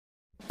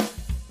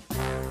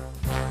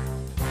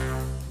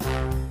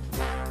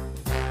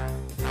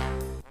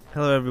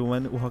Hello,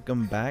 everyone.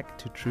 Welcome back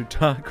to True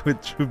Talk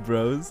with True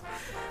Bros.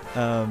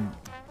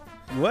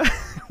 What?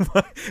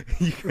 What?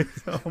 You guys,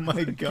 Oh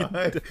my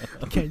god!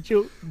 Can't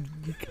you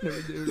can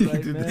never do it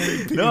right,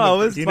 man. no, I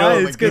was You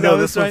fine. know, It's because I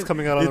was this one's trying.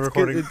 coming out on the It's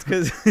recording.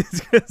 because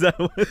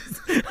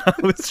I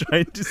was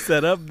trying to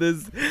set up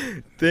this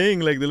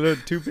thing, like the little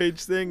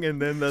 2-page thing,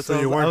 and then that's So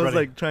all, you weren't I was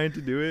ready. like trying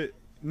to do it.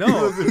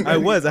 No, I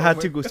was. I had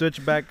to go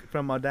switch back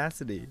from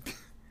Audacity.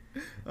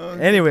 Oh,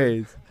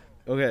 Anyways,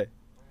 okay.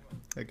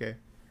 okay.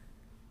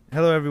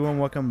 Hello, everyone.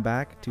 Welcome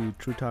back to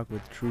True Talk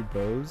with True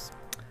Bros.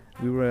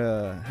 We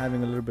were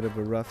having a little bit of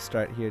a rough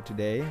start here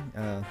today.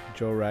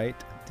 Joe Wright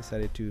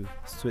decided to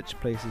switch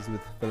places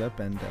with Philip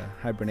and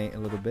hibernate a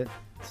little bit.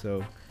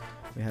 So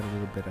we had a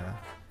little bit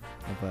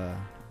of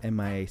a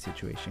MIA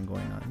situation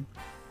going on.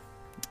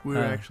 We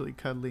were Uh, actually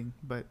cuddling,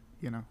 but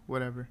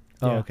whatever.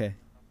 Oh, Yeah. okay.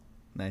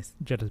 Nice.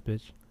 Jealous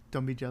bitch.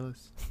 Don't be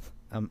jealous.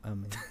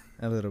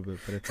 A little bit,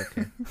 but it's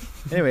okay.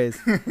 Anyways,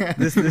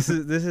 this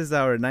is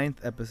our 9th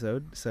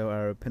episode, so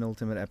our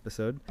penultimate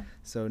episode.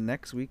 So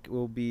next week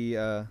will be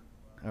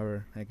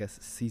our, I guess,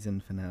 season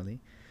finale.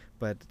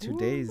 But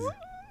today's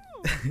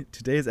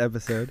today's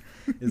episode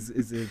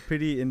is a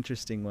pretty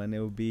interesting one. It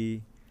will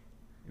be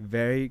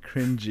very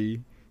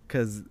cringy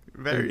because it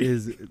Very.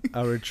 is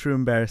our true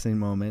embarrassing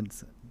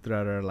moments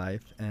throughout our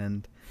life,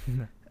 and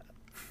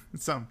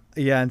Some.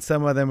 yeah, and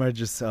some of them are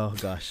just, oh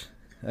gosh.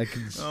 I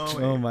can. Oh,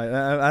 Oh, wait. my!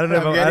 I don't know.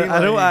 I'm If getting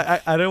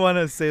I don't want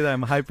to say that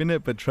I'm hyping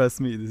it, but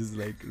trust me, this is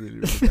like really,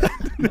 really bad.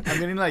 I'm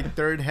getting like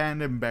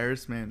third-hand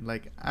embarrassment.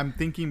 Like I'm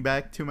thinking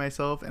back to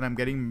myself, and I'm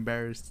getting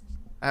embarrassed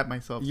at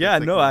myself. Yeah,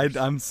 That's, no, like, worse.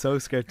 I'm so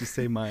scared to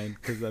say mine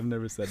because I've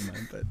never said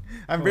mine. But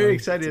I'm very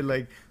excited.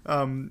 Like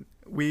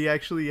we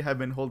actually have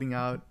been holding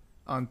out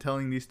on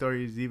telling these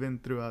stories even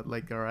throughout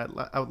like our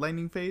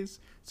outlining phase.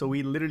 So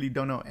we literally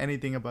don't know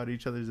anything about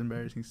each other's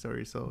embarrassing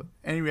stories. So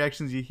any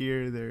reactions you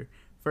hear, they're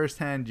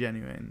first-hand,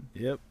 genuine.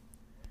 yep.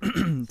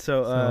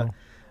 So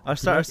I'll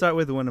start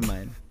with one of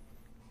mine.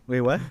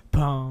 Wait, what?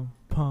 Pom.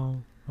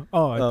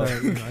 Oh, I Oh.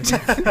 thought.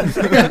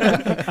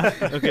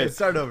 Okay.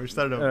 Start over.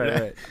 All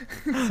right.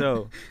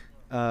 So,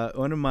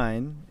 one of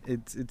mine,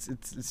 it's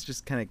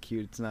just kind of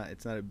cute. It's not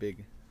a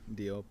big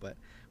deal. But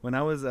when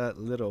I was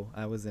little,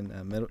 I was in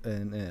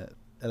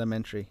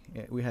elementary.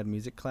 We had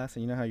music class,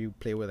 and you know how you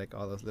play with like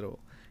all those little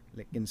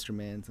like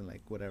instruments and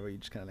like whatever. You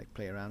just kind of like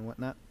play around and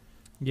whatnot.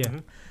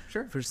 Yeah.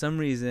 Sure. For some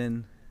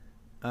reason,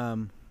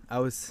 I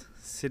was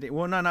sitting.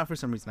 Well, not for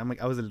some reason.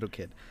 I was a little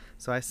kid,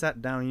 so I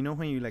sat down. You know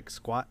when you like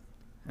squat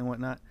and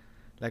whatnot,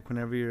 like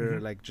whenever you're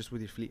Mhm. like just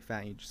with your feet fat,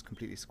 and you just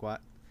completely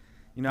squat.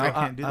 You know, I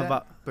can't do that,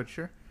 about- but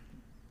sure.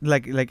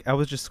 like I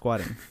was just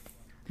squatting.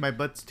 My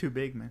butt's too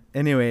big, man.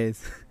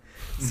 Anyways,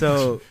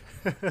 so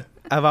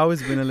I've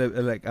always been a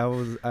little like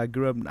I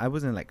grew up. I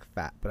wasn't like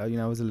fat, but I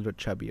was a little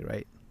chubby,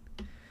 right?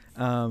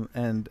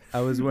 And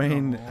I was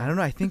wearing, I don't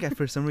know, I think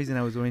for some reason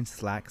I was wearing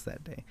slacks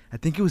that day. I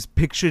think it was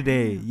picture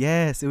day.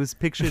 Yes, it was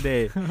picture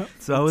day.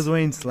 So I was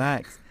wearing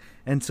slacks.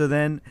 And so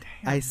then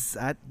I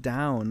sat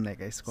down,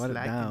 like I squatted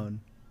Slacking. down.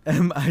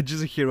 And I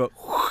just hear a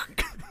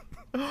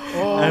Oh,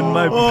 and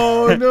my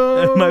no. and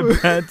my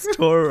pants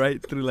tore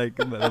right through like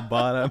the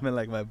bottom and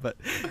like my butt.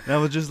 And I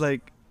was just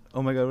like,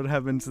 oh my god, what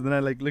happened? So then I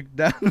like looked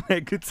down,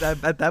 like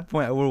at that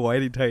point I wore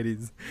whitey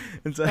tighties,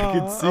 and so I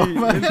could see.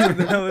 And so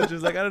then I was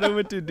just like, I don't know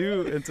what to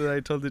do. And so I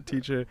told the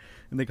teacher,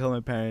 and they called my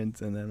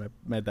parents, and then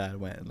my dad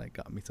went and like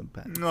got me some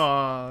pants.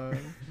 Aw.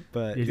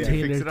 But You're Did yeah.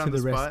 he fix tailored it on to the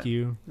the spot?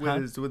 rescue.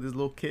 With his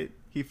little kit,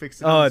 he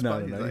fixed it. Oh, on the no,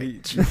 spot. no, no,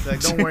 He's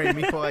like, don't worry,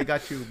 mijo, I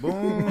got you.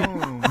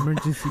 Boom.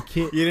 Emergency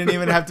kit. You didn't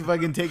even have to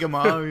fucking take them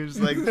off. You're just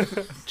like,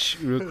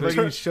 real quick.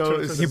 fucking show.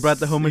 He brought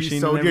the home machine You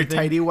sewed and your everything.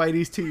 tidy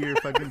whities to your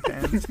fucking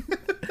pants.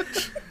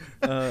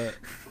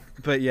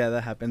 But yeah,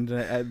 that happened.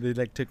 And they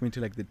like took me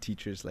to like the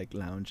teachers like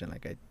lounge, and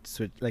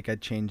like I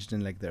changed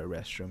in like their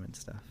restroom and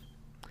stuff.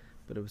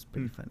 But it was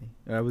pretty funny.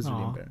 I was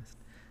really Aw. embarrassed.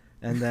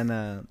 And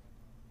then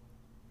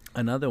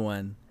another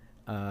one,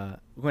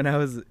 when I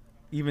was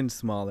even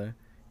smaller,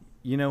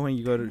 you know when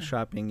you go to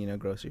shopping,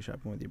 grocery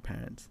shopping with your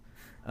parents,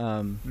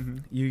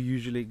 you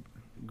usually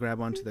grab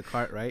onto the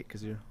cart, right?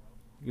 Because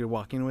you're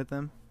walking with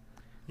them.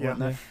 Yeah.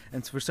 whatnot.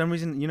 And so for some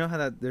reason, you know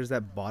how there's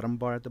that bottom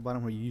bar at the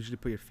bottom where you usually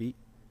put your feet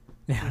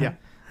Yeah.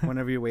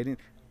 whenever you're waiting.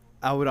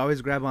 I would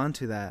always grab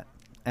onto that,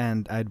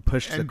 and I'd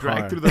push the And car.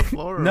 drag through the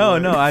floor. Or No,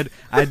 what? no,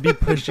 I'd be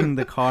pushing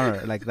the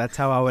car. Like that's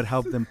how I would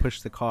help them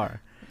push the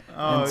car.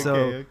 Oh, And so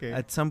okay.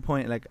 at some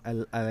point, like I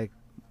like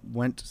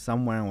went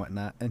somewhere and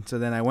whatnot, and so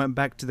then I went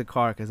back to the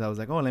car because I was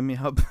like, oh, let me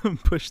help them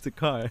push the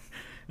car.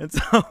 And so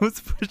I was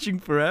pushing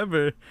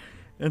forever,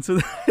 and so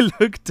then I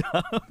looked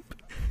up,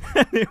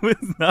 and it was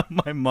not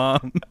my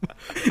mom.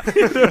 I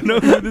don't know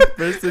who this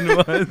person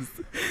was.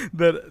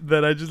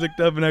 That I just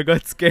looked up and I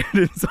got scared,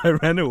 and so I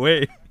ran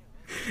away.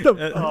 Oh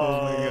my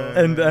God.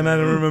 And I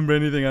don't remember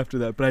anything after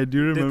that, but I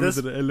do remember this-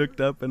 that I looked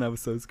up and I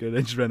was so scared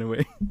I just ran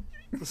away.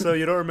 So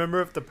you don't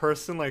remember if the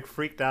person like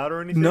freaked out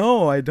or anything?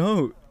 No, I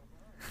don't.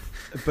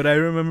 But I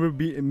remember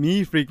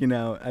me freaking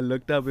out. I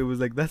looked up, it was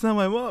like, that's not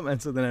my mom,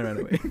 and so then I ran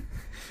away.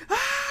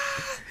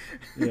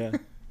 Yeah.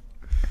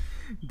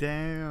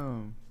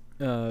 Damn.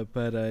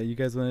 But you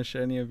guys want to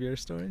share any of your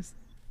stories?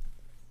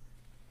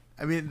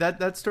 I mean,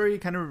 that story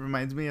kind of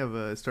reminds me of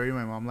a story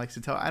my mom likes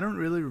to tell. I don't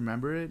really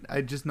remember it.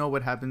 I just know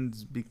what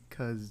happens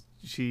because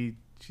she's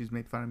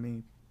made fun of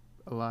me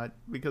a lot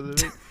because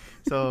of it.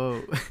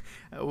 So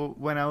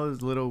when I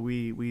was little,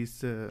 we used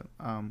to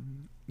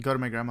go to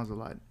my grandma's a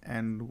lot,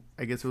 and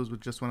I guess it was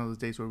just one of those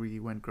days where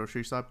we went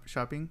grocery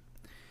shopping.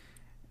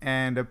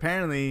 And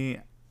apparently,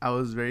 I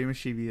was very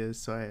mischievous,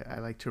 so I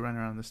like to run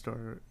around the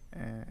store.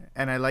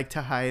 And I like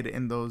to hide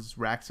in those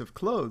racks of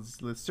clothes,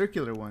 the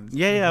circular ones.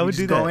 Yeah, I would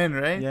do that. Go in,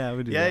 right? Yeah, I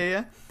would do that.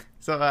 Yeah.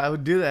 So I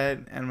would do that,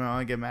 and my mom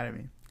would get mad at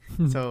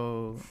me.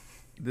 So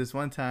this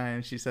one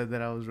time, she said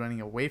that I was running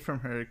away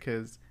from her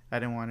because I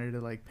didn't want her to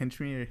like pinch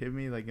me or hit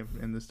me like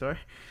in the store.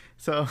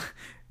 So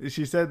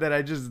she said that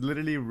I just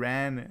literally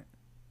ran,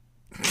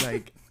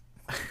 like.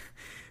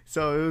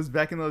 So it was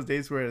back in those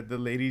days where the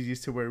ladies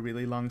used to wear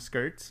really long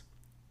skirts,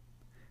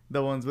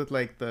 the ones with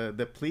like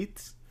the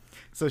pleats.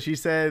 So she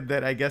said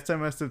that I guess I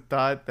must have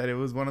thought that it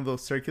was one of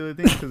those circular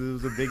things because it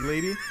was a big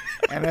lady,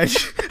 and I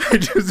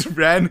just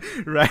ran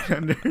right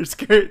under her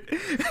skirt.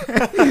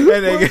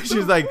 And I guess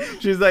she's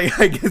like,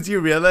 I guess you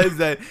realized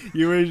that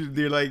you're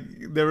like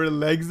there were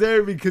legs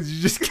there because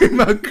you just came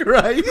out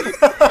crying.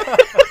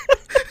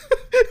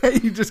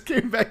 And you just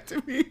came back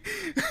to me.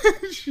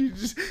 she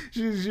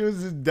was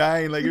just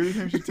dying. Like every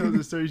time she tells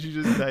the story, she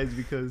just dies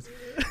because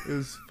it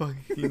was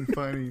fucking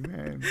funny,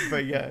 man.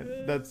 But yeah,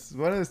 that's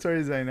one of the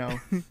stories I know.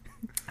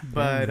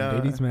 But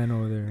ladies man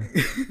over there.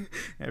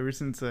 Ever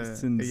since a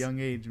young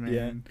age, man.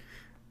 Yeah.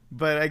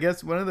 But I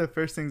guess one of the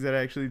first things that I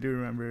actually do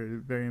remember,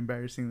 very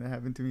embarrassing, that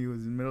happened to me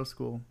was in middle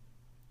school,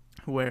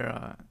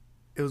 where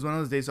it was one of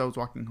those days I was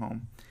walking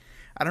home.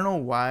 I don't know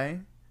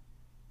why,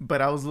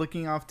 but I was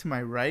looking off to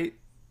my right.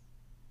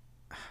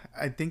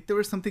 I think there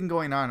was something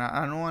going on.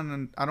 I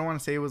don't want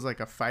to say it was like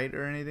a fight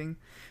or anything.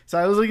 So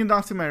I was looking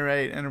off to my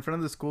right, and in front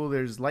of the school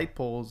there's light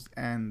poles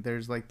and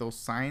there's like those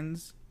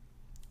signs.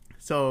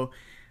 So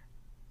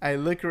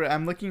I'm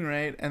looking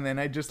right, and then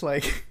I just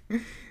like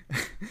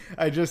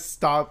I just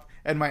stop,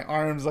 and my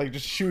arms like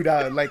just shoot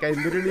out. Like I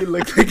literally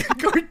look like a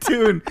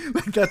cartoon.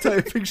 Like that's how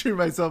I picture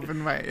myself in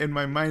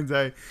my mind's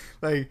eye.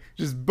 Like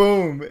just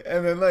boom,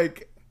 and then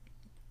like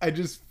I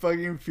just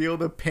fucking feel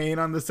the pain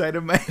on the side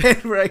of my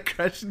head where I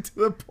crash into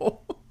the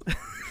pole.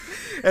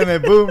 And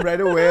then boom, right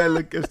away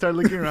I start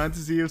looking around to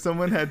see if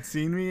someone had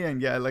seen me,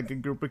 and yeah, like a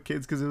group of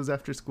kids, because it was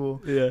after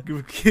school. Yeah, a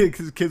group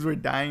of kids were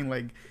dying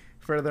like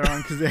further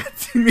on because they had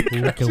seen me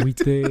crash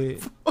into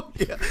the pole.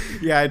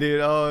 Yeah, dude.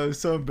 Oh, it was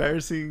so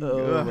embarrassing.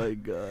 Oh my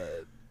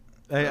god.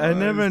 I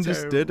never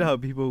understood how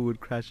people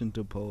would crash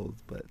into poles,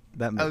 but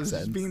that makes sense. I was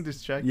just being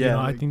distracted. Yeah,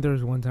 I think there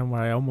was one time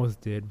where I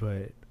almost did,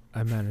 but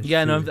I managed.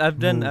 Yeah, no, to I've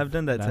done move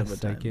that last several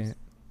times. second.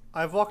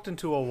 I've walked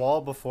into a wall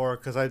before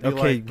because I'd be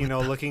Okay, like, you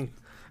know, looking,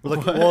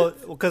 What? well,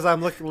 because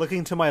I'm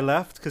looking to my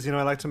left because, you know,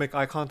 I like to make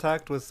eye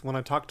contact with when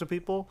I talk to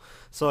people.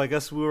 So I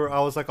guess I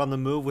was like on the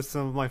move with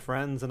some of my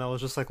friends, and I was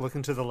just like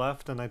looking to the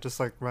left, and I just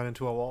like ran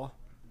into a wall.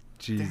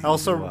 Jeez, I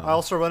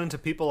also run into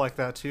people like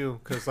that too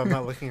because I'm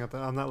not looking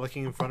I'm not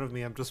looking in front of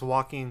me. I'm just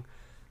walking,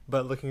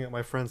 but looking at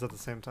my friends at the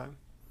same time.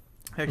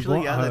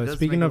 Actually, yeah, that does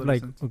speaking make a of lot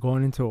like sense.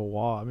 going into a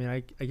wall, I mean,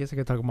 I guess I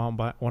could talk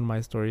about one of my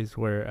stories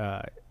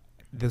where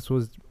this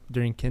was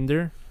during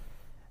kinder.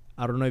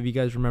 I don't know if you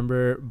guys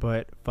remember,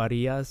 but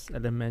Farias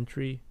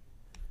Elementary,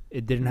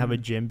 it didn't have a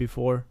gym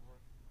before,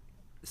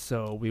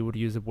 so we would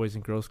use the Boys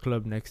and Girls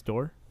Club next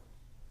door.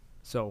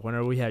 So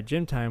whenever we had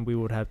gym time, we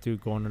would have to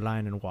go on the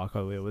line and walk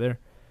all the way over there.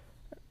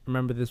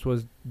 Remember, this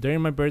was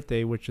during my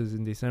birthday, which was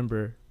in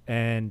December,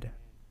 and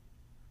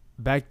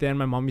back then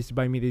my mom used to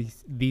buy me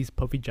these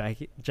puffy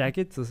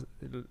jackets,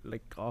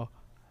 like all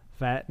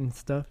fat and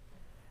stuff.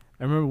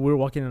 I remember we were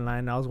walking in line,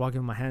 and I was walking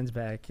with my hands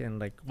back and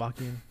like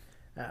walking.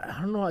 I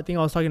don't know, I think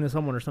I was talking to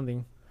someone or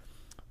something,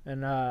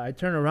 and I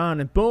turned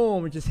around and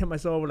boom, I just hit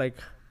myself like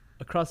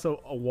across a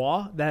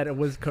wall that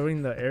was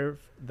covering the air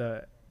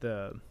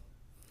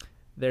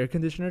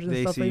conditioners and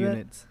the stuff AC like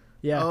units. that.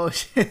 Yeah. Oh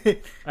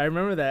shit. I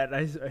remember that.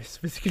 I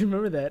specifically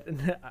remember that,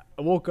 and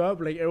I woke up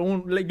like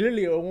everyone, like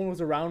literally everyone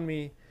was around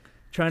me,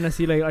 trying to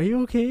see like, are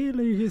you okay?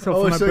 Like, so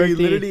for my So birthday, you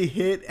literally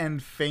hit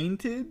and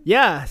fainted?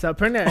 yeah. So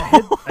apparently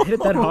I hit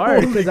that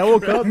hard because I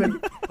woke up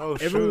and Oh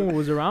shit! everyone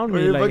was around Were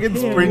me. you Like, fucking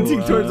hey.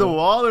 sprinting wow. towards the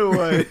wall or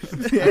what?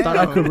 I thought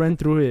I could run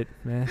through it,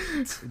 man.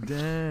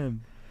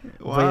 Damn.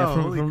 Wow, But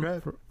yeah, holy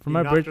crap. for You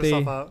my knocked birthday,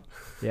 yourself out.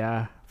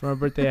 yeah, for my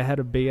birthday I had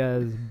a big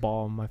ass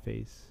ball on my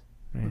face.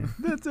 Man.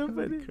 That's so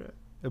Holy funny. crap.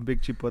 A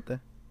big chipote.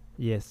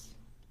 Yes,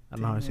 I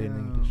don't know how to say it in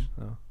Damn. English.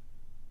 So.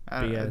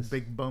 A Yes.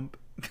 big bump.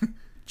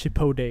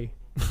 Chipotle.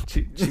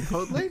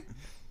 Chipotle?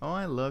 Oh,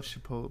 I love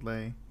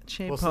Chipotle.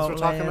 Well, since we're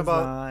talking is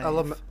about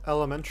life.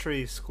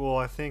 elementary school,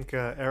 I think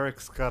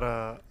Eric's got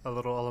a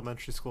little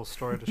elementary school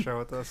story to share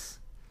with us.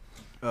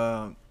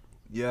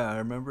 Yeah, I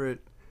remember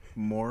it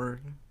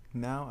more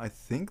now. I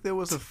think there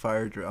was a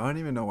fire drill. I don't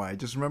even know why. I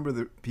just remember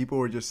the people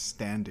were just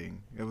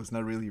standing. It was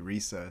not really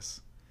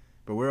recess,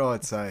 but we're all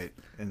outside,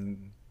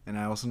 and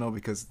I also know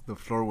because the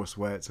floor was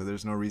wet, so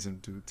there's no reason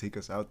to take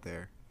us out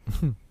there.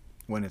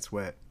 when it's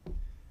wet.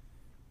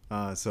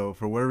 So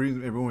for whatever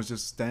reason, everyone was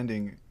just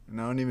standing, and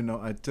I don't even know.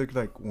 I took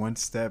like one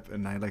step,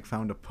 and I like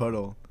found a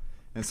puddle,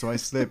 and so I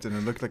slipped, and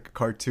it looked like a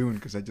cartoon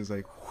because I just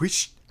like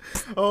whoosh,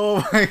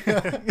 Oh my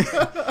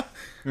god.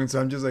 and so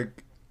I'm just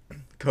like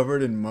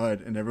covered in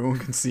mud, and everyone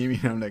can see me,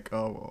 and I'm like,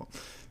 oh well,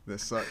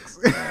 this sucks.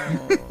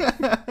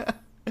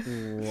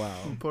 Wow.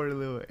 Poor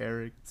little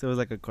Eric. So it was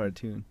like a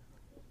cartoon.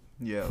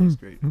 Yeah, it was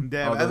great.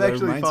 Damn, Although I've that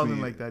actually reminds fallen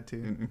me, like that too.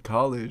 In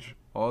college,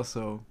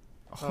 also,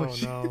 Oh,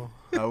 shit. no.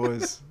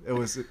 it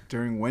was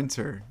during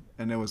winter,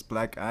 and it was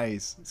black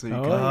ice, so you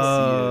Oh. couldn't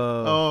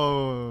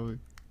Oh. see it.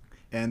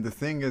 And the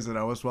thing is that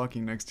I was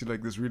walking next to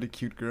like this really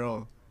cute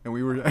girl, and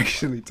we were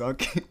actually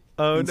talking.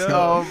 Oh And no. so-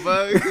 Oh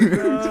fuck. we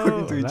were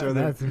talking to each That- other,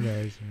 That's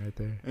embarrassing right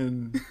there.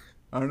 and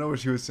I don't know what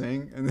she was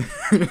saying, and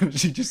then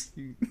she just,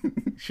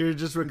 Should have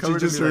just recovered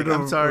just and be like, heard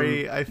I'm of-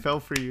 sorry, I fell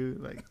for you.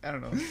 Like, I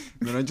don't know.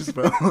 then I just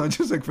fell, I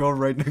just like fell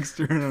right next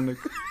to her, and I'm like,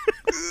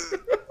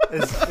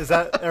 Is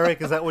that,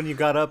 Eric, is that when you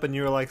got up and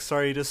you were like,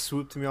 sorry, you just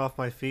swooped me off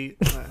my feet?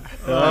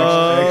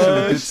 I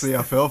actually did say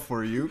I fell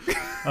for you.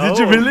 Did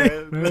you really?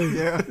 okay.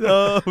 Yeah,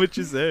 Oh, what'd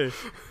you say?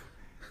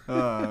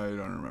 I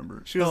don't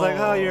remember. She was like,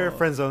 oh, you're a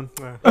friend zone.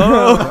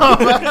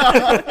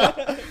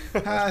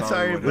 Ah,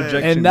 sorry, what but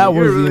Rejection. And that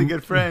you're was a really the-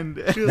 good friend.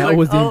 She was That like,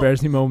 was the "Oh."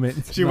 embarrassing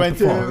moment. She not went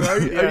the to fall.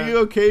 him. Are Yeah. you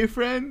okay,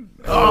 friend?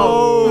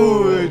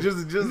 Oh. Oh,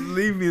 just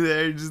leave me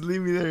there. Just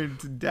leave me there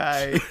to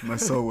die. My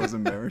soul was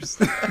embarrassed.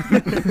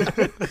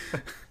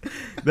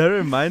 That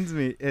reminds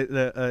me,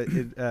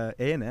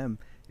 A&M,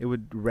 it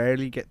would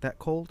rarely get that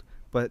cold,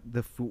 but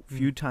the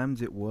few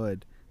times it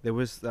would. There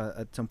was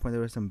at some point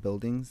there were some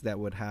buildings that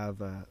would have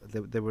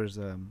there was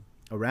a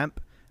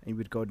ramp, and you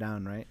would go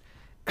down, right?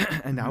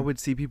 And I would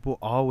see people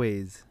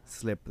always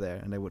slip there,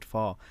 and they would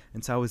fall.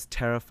 And so I was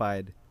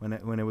terrified when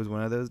it was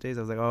one of those days.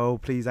 I was like, oh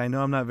please, I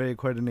know I'm not very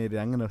coordinated.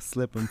 I'm gonna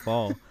slip and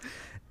fall.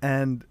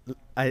 And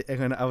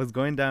when I was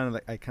going down,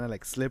 like I kind of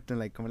like slipped and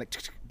like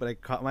but I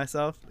caught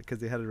myself because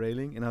they had a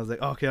railing, and I was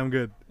like, okay, I'm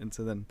good. And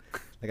so then,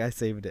 like I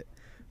saved it.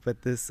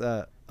 But this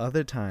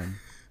other time,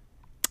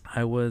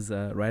 I was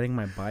riding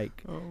my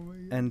bike, Oh my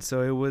god. and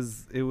so it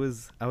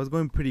was I was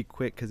going pretty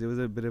quick because it was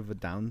a bit of a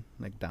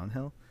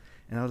downhill,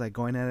 and I was like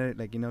going at it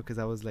like, you know, because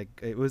I was like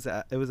it was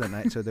at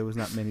night, so there was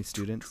not many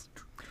students,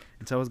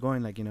 and so I was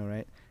going like, you know,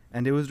 right,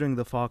 and it was during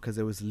the fall because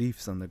there was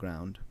leaves on the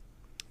ground,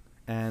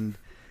 and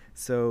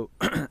so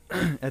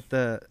at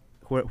the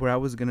where I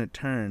was gonna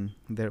turn,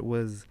 there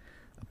was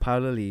a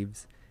pile of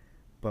leaves,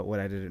 but what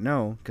I didn't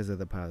know because of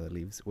the pile of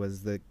leaves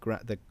was the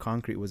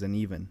concrete was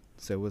uneven,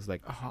 so it was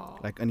like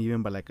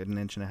uneven by like an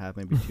inch and a half,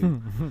 maybe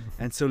two.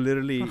 And so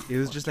literally it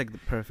was just like the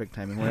perfect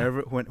timing.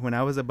 When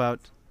I was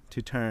about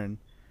to turn,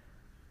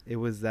 it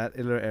was that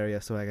little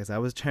area. So I guess I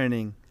was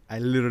turning, I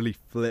literally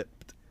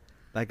flipped,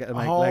 like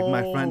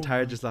my front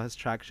tire just lost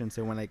traction.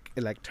 So when it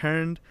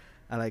turned,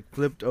 I like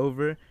flipped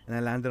over and I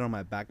landed on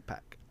my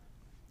backpack.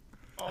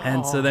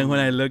 And so then when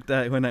I looked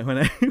at when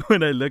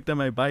I looked at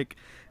my bike,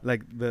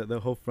 like the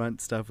whole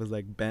front stuff was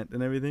like bent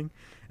and everything,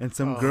 and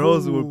some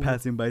girls were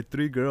passing by,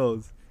 3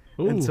 girls.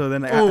 And so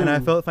then I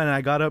felt fine, and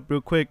I got up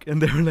real quick,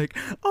 and they were like,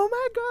 oh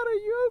my god, are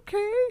you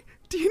okay?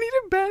 Do you need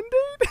a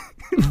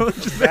Band-Aid? I was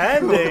just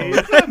Band-Aid?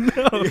 Like,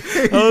 no. I was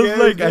Yes,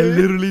 like, I dude.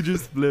 literally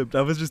just flipped.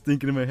 I was just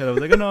thinking in my head, I was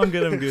like, oh no, I'm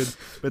good.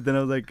 But then I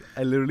was like,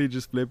 I literally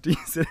just flipped. He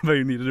said if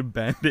I needed a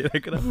Band-Aid, I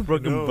could have a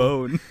broken No.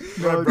 bone.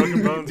 Bro,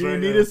 broken bones do you right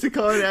need now. us to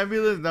call an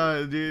ambulance?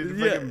 No, dude.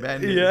 Fucking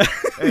Band-Aid.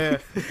 Yeah.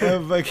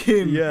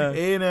 Fucking Yeah.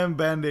 A&M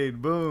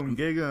Band-Aid. Boom.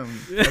 Gig 'em.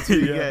 That's what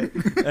you Yeah.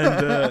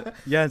 get.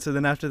 And so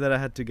then after that, I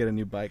had to get a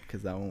new bike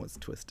because that one was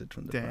twisted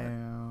from the front.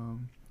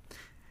 Damn.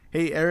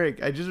 Hey,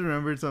 Eric, I just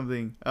remembered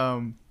something.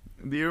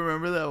 Do you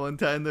remember that one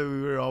time that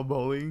we were all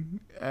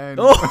bowling? And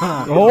Oh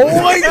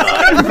my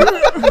god!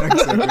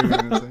 That's exactly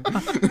what I was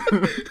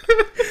gonna say.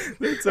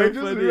 That's so I just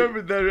funny.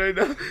 remembered that right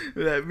now.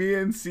 That me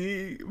and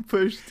C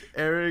pushed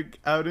Eric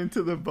out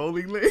into the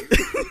bowling lane.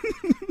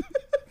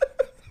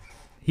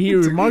 He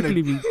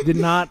remarkably did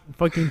not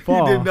fucking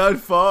fall. He did not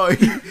fall.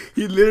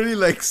 He literally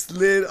like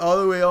slid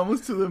all the way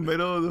almost to the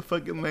middle of the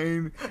fucking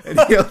lane, and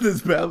he held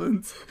his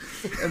balance.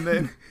 And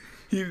then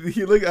he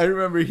looked. I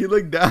remember he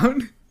looked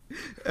down,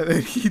 and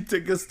then he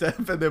took a step,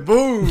 and then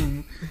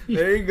boom,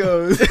 there he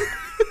goes.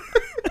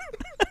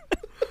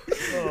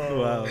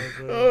 Wow.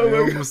 Oh I my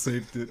god, almost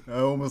saved it. I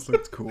almost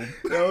looked cool.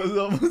 that was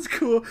almost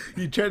cool.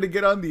 He tried to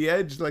get on the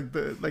edge like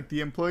the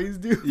employees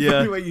do.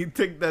 Yeah. But when you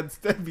took that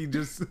step, he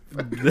just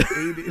fucking ate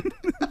it.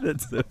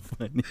 That's so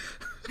funny.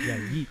 Yeah,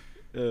 yeet.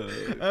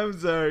 I'm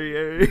sorry,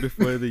 Eric.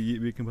 Before the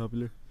yeet became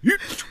popular.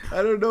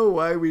 I don't know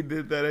why we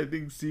did that. I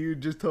think CU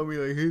just told me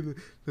like, hey,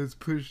 let's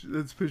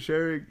push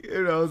Eric,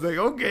 and I was like,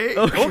 okay.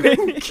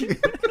 Okay.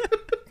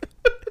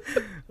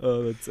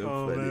 Oh, that's so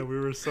Oh funny. man, we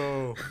were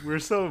so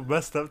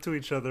messed up to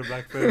each other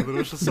back then, but it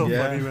was just so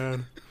Yeah. funny,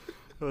 man.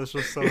 It was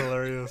just so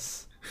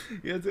hilarious.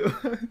 Yes, it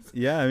was.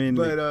 Yeah, I mean,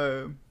 But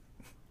oh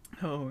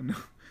no,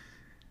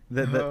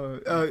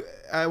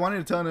 I wanted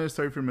to tell another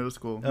story from middle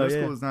school. Middle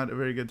school was not a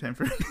very good time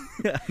for me.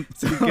 Yeah,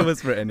 so give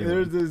us for anyone.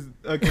 There's this.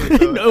 Okay,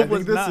 so No, I it was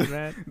think this not, is-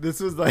 man. This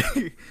was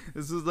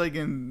like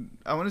in,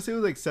 I want to say it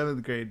was like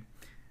 7th grade.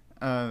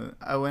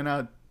 I went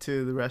out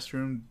to the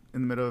restroom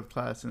in the middle of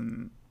class,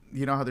 and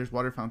you know how there's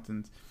water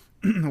fountains.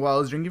 While I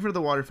was drinking from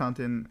the water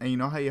fountain, and you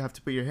know how you have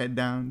to put your head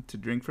down to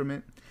drink from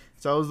it.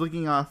 So I was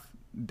looking off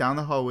down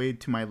the hallway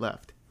to my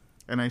left,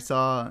 and I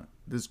saw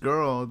this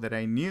girl that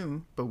I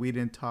knew, but we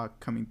didn't talk,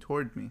 coming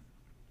toward me.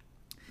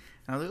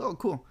 And I was like, oh,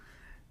 cool.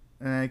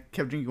 And I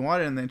kept drinking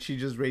water, and then she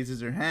just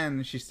raises her hand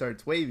and she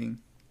starts waving.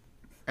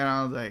 And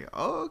I was like,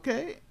 oh,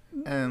 okay.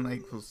 And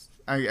like,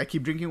 I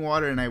keep drinking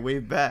water and I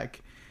wave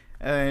back.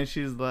 And then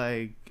she's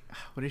like,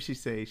 what did she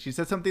say? She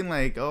said something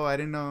like, oh, I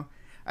didn't know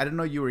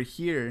you were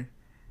here.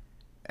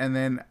 And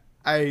then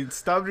I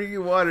stopped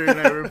drinking water and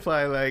I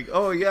reply like,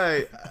 oh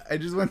yeah, I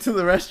just went to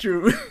the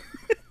restroom.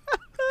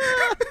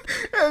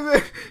 And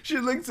then she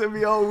looks at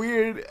me all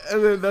weird,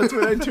 and then that's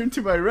when I turn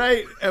to my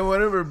right, and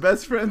one of her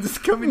best friends is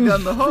coming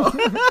down the hall.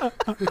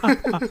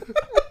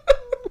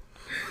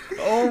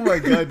 Oh my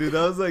god, dude,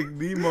 that was like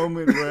the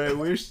moment where I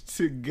wished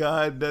to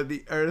God that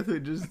the earth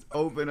would just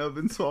open up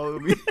and swallow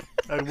me.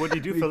 And what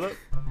did you do, Philip?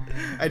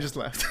 I just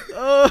left.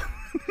 Oh,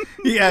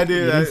 Yeah,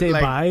 dude. You didn't say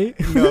like, bye?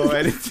 No,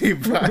 I didn't say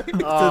bye.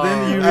 So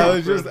then you- I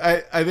was just,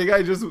 I think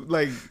I just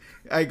like,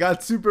 I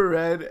got super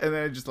red, and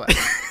then I just like,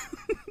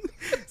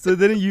 so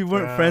then you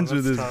weren't Yeah, friends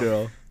with that's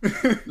this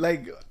tough. girl?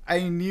 like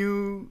I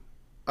knew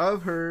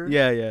of her,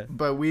 Yeah.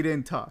 but we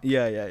didn't talk.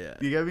 Yeah.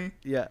 You get me?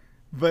 Yeah.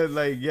 But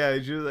like,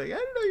 yeah, she was like, I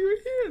didn't know you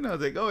were here, and I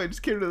was like, oh, I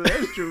just came to the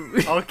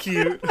restroom. All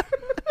cute.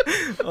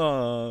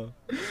 Oh,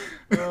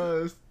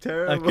 Oh, it's I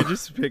terrible. could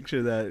just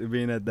picture that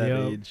being at that Yep.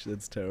 age.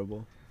 That's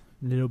terrible.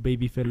 Little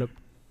baby Philip.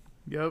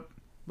 Yep,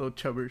 little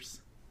chubbers.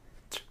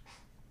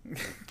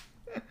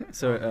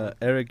 So,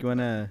 Eric, you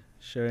wanna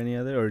share any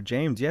other, or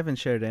James? You haven't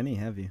shared any,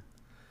 have you?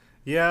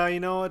 Yeah, you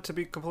know what? To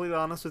be completely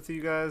honest with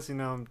you guys, you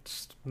know, I'm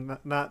just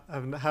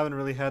haven't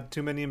really had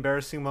too many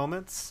embarrassing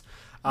moments.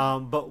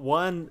 But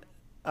one,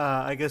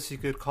 I guess you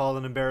could call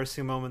an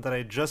embarrassing moment that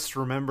I just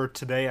remembered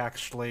today.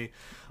 Actually,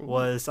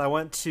 was I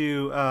went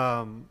to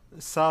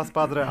South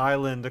Padre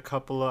Island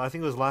I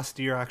think it was last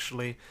year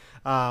actually,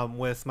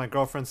 with my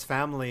girlfriend's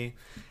family.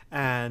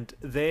 And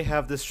they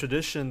have this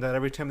tradition that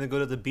every time they go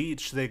to the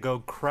beach, they go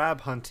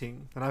crab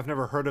hunting. And I've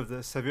never heard of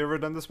this. Have you ever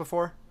done this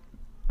before?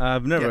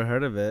 I've never Yeah.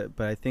 heard of it,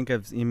 but I think I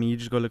mean, you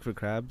just go look for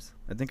crabs.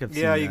 I think I've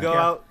seen Yeah, that. you go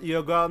out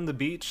on the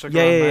beach. Like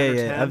Yeah, around yeah, 9 yeah, or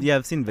yeah. 10,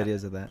 I've seen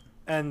videos of that.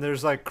 and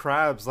there's like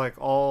crabs like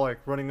all like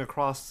running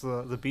across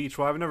the beach.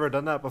 Well, I've never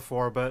done that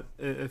before, but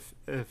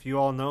if you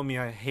all know me,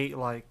 I hate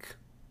like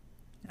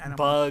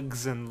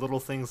bugs and little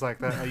things like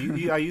that.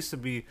 I used to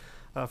be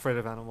afraid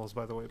of animals,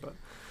 by the way, but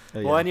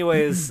Oh, well, yeah.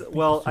 anyways,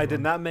 well, I so did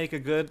wrong. not make a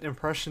good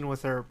impression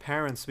with her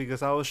parents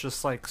because I was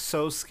just like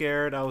so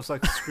scared. I was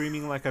like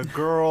screaming like a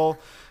girl,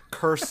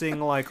 cursing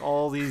like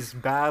all these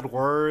bad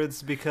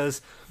words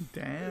because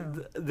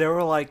Damn. they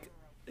were like,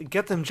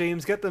 get them,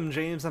 James,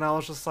 and I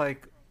was just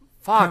like,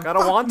 fuck, I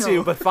don't want no.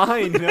 to, but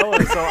fine, you know.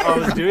 And so I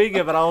was doing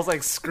it, but I was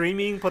like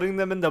screaming, putting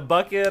them in the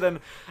bucket, and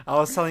I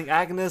was telling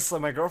Agnes,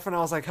 like my girlfriend, I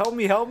was like, help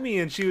me,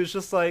 and she was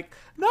just like,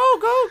 no,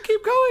 go,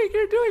 keep going,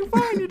 you're doing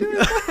fine.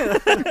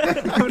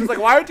 I was just like,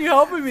 why aren't you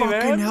helping me,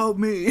 man? help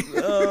me.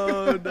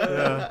 Oh no.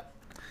 Yeah.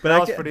 But That I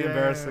was ca- pretty Damn.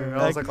 embarrassing.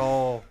 I was Like- like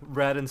all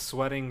red and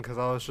sweating because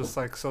I was just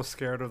like so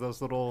scared of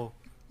those little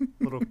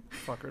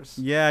fuckers.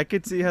 Yeah, I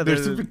could see how They're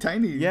they're super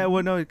tiny. Yeah,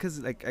 well, no, because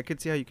like I could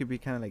see how you could be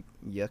kind of like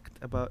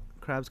yucked about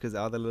crabs because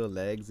all the little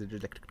legs are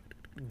just like.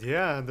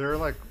 Yeah, they're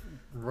like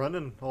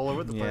running all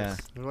over the Yeah. place.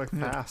 They're like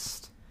Yeah.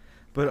 fast.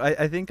 But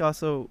I think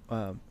also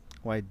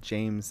why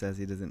James says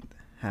he doesn't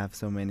have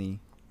so many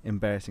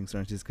embarrassing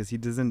stories is because he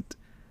doesn't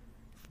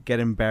get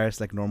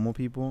embarrassed like normal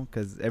people.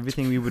 Because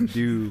everything we would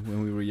do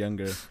when we were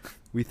younger,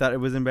 we thought it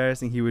was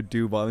embarrassing. He would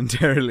do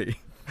voluntarily.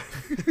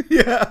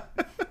 Yeah.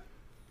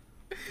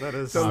 That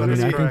is, So I that mean,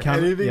 is I can correct.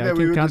 count- anything yeah, I that we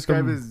can would count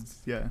describe them.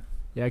 as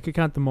Yeah, I could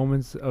count the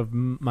moments of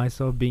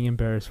myself being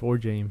embarrassed for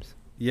James.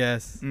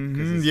 Yes. 'cause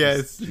Mhm, it's yes.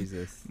 just-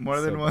 Jesus. more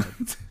so than bad.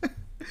 once.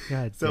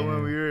 God So when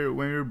damn.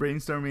 we were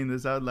brainstorming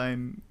this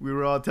outline, we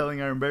were all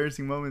telling our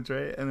embarrassing moments,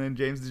 right? And then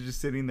James is just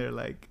sitting there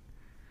like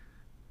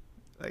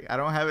I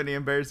don't have any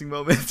embarrassing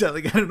moments.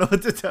 Like I don't know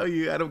what to tell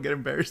you. I don't get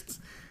embarrassed.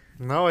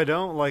 No, I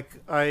don't. Like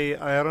I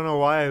don't know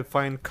why I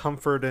find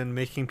comfort in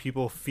making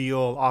people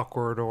feel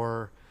awkward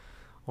or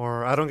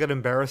I don't get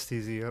embarrassed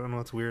easy. I don't know.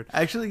 It's weird.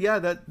 Actually, yeah,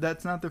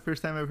 that's not the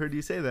first time I've heard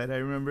you say that. I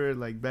remember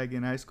like back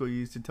in high school, you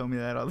used to tell me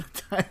that all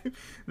the time.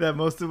 That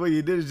most of what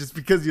you did is just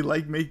because you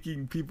like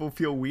making people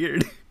feel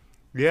weird.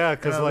 Yeah,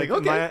 because And I'm like,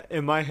 like, okay.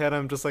 in my head,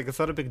 I'm just like, it's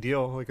not a big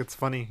deal. Like it's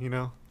funny, you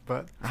know.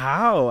 But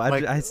How?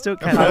 Like, I still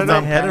can't I wrap don't my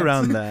know. head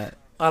around that.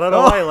 I don't know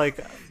Oh. why. Like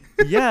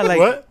Yeah, like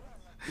what?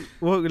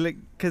 well, like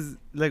because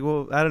like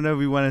well, I don't know if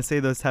we want to say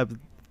those type of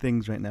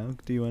things right now.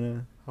 Do you want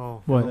to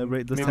Oh, What?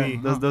 elaborate those Maybe-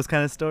 those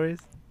kind of stories?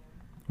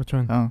 Which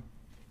one? Oh,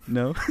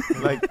 No.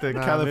 like the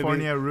Nah,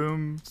 California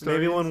room.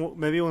 maybe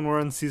when we're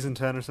in season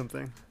 10 or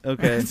something.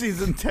 Okay.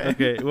 Season 10.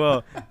 Okay.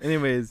 Well,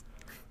 anyways,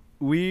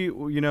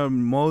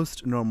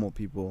 most normal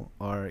people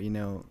are,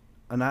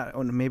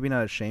 not maybe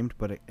not ashamed,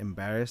 but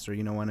embarrassed, or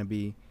want to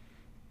be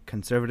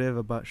conservative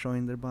about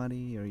showing their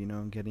body, or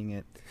getting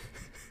it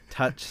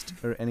touched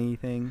or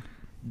anything.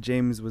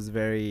 James was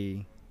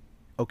very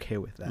okay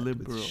with that,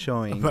 Liberal with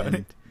showing, about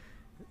and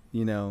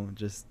it.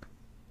 just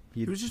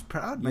He was just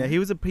proud, man. yeah,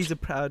 he's a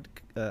proud,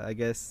 I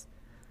guess,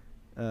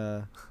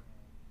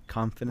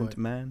 confident What?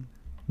 man.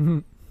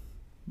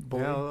 Boy.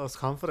 Yeah, I was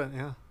confident.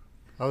 Yeah,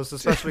 I was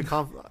especially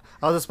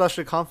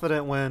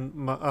confident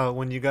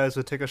when you guys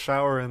would take a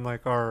shower in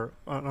like our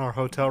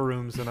hotel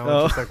rooms, and I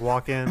would just like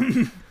walk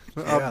in,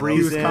 Yeah, He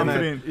breeze was in.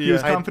 confident. He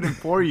was confident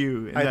for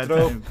you. In that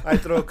time.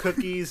 I'd throw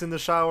cookies in the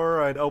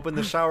shower. I'd open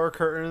the shower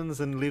curtains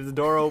and leave the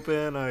door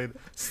open. I'd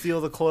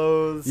steal the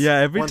clothes. Yeah,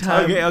 every One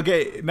time.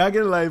 Okay. Not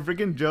gonna lie,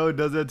 freaking Joe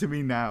does that to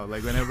me now.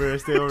 Like whenever I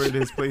stay over at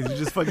his place, he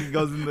just fucking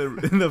goes in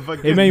the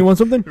fucking. Hey man, you want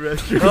something?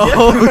 restroom.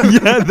 Oh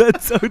yeah,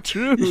 that's so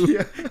true.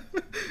 Yeah.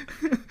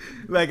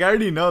 Like I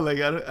already know. Like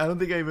I don't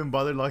think I even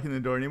bother locking the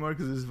door anymore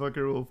because this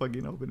fucker will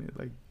fucking open it.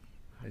 Like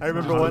I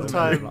remember one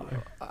time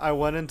I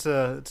went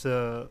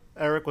into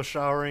Eric was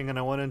showering and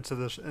I went into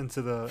the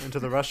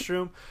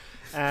restroom,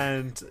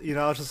 and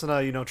I was just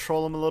gonna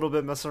troll him a little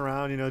bit, mess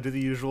around, do the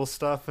usual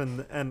stuff,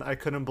 and I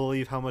couldn't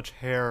believe how much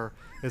hair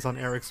is on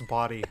Eric's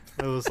body.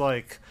 It was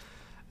like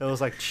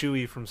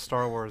Chewie from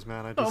Star Wars,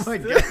 man. I just oh my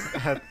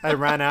god. I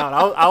ran out.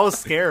 I was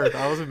scared.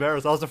 I was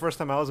embarrassed. That was the first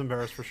time I was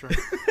embarrassed for sure.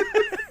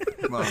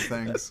 Well,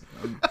 thanks.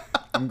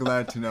 I'm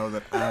glad to know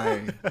that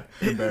I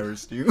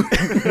embarrassed you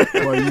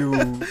while you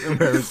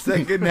embarrassed me.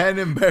 Secondhand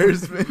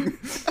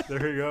embarrassment.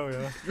 There you go.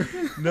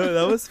 Yeah. No,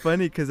 that was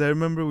funny because I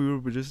remember we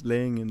were just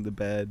laying in the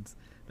beds,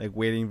 like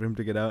waiting for him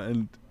to get out,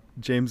 and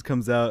James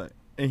comes out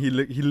and he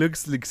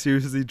looks like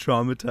seriously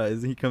traumatized.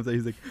 And he comes out,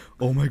 he's like,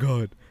 "Oh my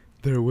god,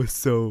 there was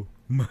so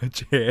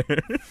much hair."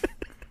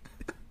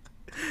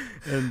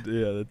 And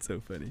yeah, that's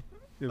so funny.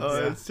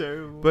 Oh, that's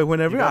terrible. But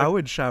whenever You gotta- I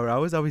would shower, I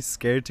was always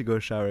scared to go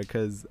shower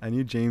because I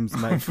knew James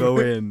might go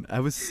in. I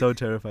was so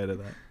terrified of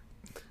that.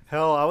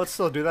 Hell, I would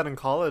still do that in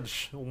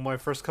college. My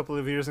first couple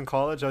of years in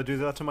college, I would do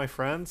that to my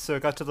friends. So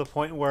it got to the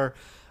point where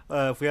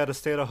if we had to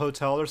stay at a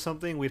hotel or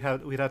something, we'd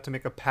have to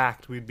make a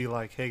pact. We'd be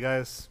like, "Hey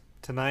guys,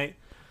 tonight,"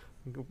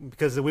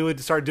 because we would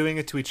start doing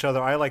it to each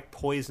other. I like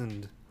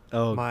poisoned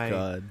Oh My-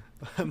 god.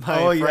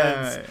 my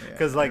friends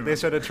because like they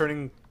started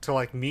turning to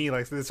like me,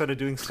 like they started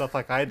doing stuff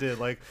like I did,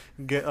 like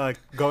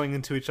going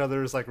into each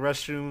other's like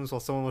restrooms while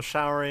someone was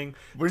showering.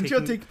 Wouldn't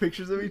y'all take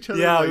pictures of each other?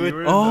 Yeah, while we you would-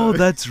 were in Oh, the-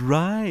 that's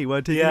right.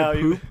 What taking a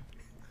we, poop?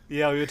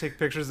 yeah, we would take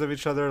pictures of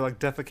each other like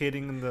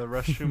defecating in the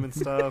restroom and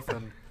stuff,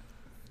 and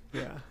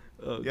yeah.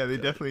 Oh, yeah, they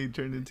God. definitely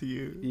turned into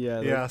you.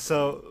 Yeah. Yeah,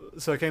 so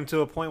it came to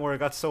a point where it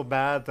got so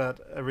bad that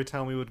every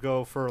time we would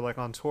go for like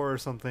on tour or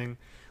something,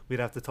 we'd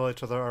have to tell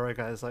each other, "All right,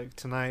 guys, like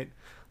tonight,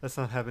 let's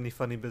not have any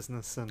funny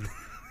business," and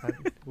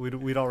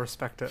we'd all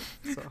respect it.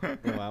 So Oh,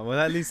 wow. Well,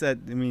 at least that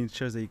it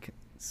shows that you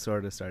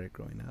sort of started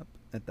growing up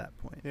at that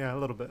point. yeah, a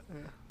little bit.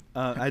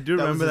 Yeah. I do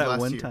That was remember his that last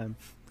one year. time,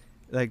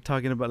 like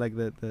talking about like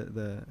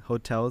the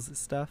hotels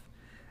stuff.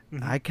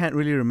 Mhm. I can't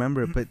really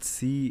remember it, but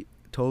C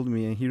told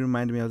me, and he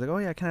reminded me. I was like, oh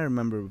yeah, I kind of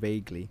remember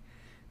vaguely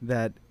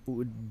that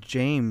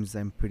James,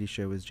 I'm pretty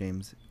sure it was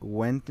James,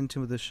 went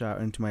into the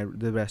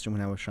restroom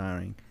when I was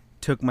showering,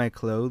 took my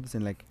clothes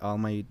and like all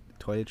my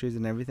toiletries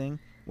and everything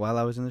while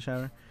I was in the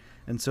shower,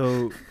 and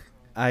so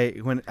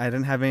when I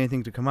didn't have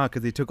anything to come out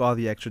because they took all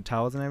the extra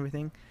towels and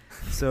everything.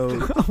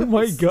 So Oh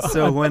my god.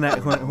 so when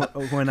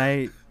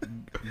I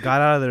got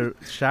out of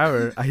the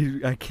shower,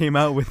 I came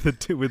out with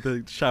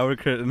the shower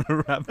curtain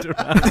wrapped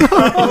around.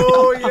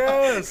 Oh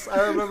yes,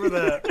 I remember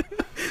that.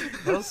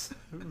 That was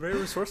very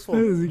resourceful.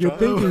 That was good John.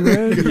 thinking,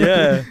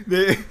 man.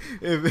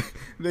 Yeah.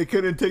 They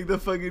couldn't take the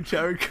fucking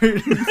shower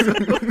curtains.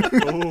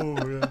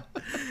 Oh yeah.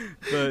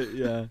 But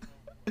yeah.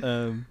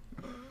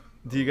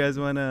 Do you guys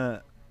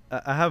wanna?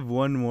 I have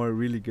one more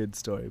really good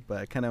story, but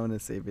I kind of want to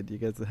save it. Do you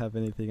guys have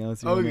anything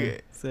else you want Okay.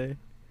 to say?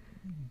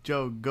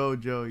 Joe, go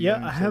Joe. Yeah,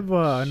 young I shit. have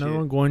another Shit.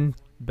 one going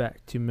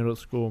back to middle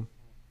school.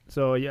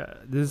 So yeah,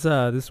 this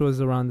was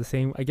around the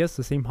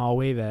same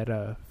hallway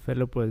that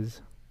Philip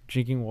was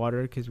drinking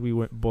water because we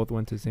both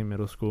went to the same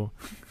middle school.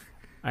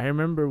 I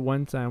remember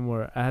one time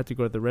where I had to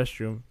go to the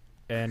restroom,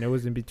 and it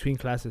was in between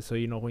classes. So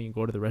when you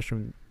go to the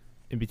restroom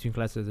in between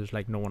classes, there's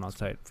like no one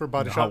outside. For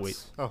body The shots.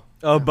 hallways. Oh,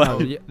 Oh, but Oh,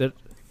 yeah,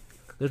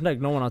 there's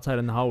like no one outside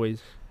in the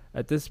hallways.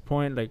 At this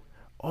point, like,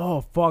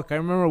 oh fuck, I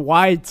remember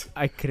why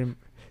I couldn't.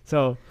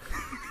 So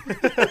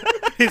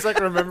he's like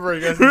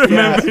remembering. As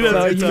Yeah, he's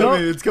so it's, you know-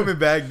 coming, it's coming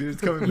back, dude.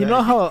 It's coming you back.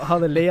 know how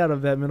the layout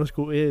of that middle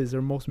school is,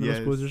 or most middle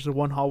schools. Yes. There's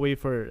one hallway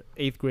for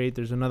 8th grade.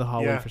 There's another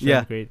hallway Yeah. for 7th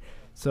Yeah. grade.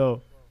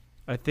 So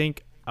I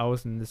think I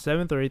was in the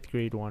 7th or 8th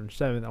grade one.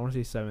 7th, I want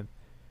to say 7th,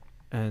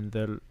 and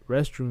the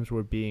restrooms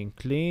were being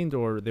cleaned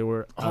or they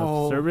were out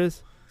Oh. of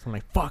service. So I'm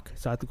like, fuck.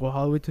 So I had to go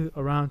all the way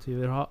around to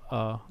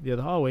the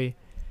other hallway,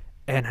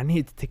 and I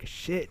needed to take a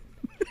shit.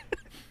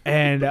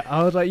 And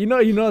I was like, you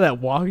know that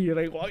walk. You're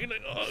like walking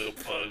like, oh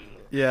fuck.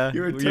 yeah,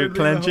 You were you're turtling the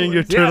clenching, whole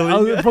you're way. Yeah, I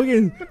turtling. was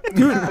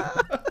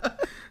fucking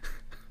dude.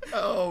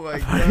 Oh Oh my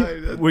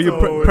god. that's Were you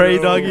so prairie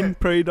no. dogging?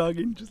 Prairie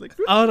dogging? Just like.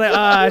 I was like,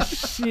 ah,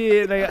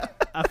 shit. Like,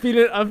 I feel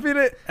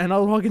it. And I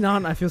was walking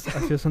down. I feel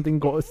something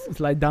go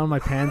slide down my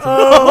pants.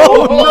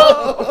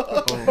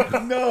 Oh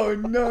no!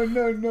 No!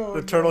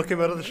 The turtle came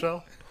out of the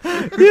shell.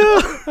 Yeah.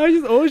 I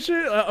just, oh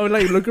shit. I would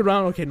like look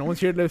around. Okay, no one's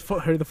here. Let's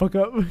hurry the fuck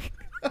up.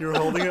 You were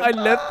holding it. I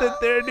left it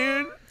there,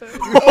 dude.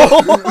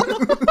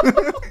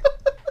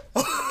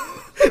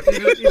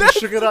 You just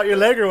shook it out your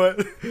leg or what?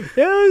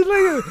 Yeah, it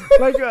was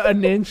like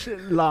an inch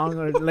long,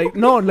 or like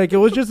no, like it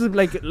was just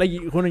like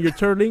when you're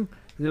turtling,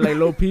 they're like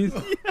low piece.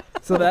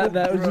 So that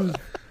was just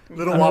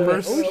Little I was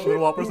whoppers, like, oh, shit.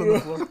 little whoppers on the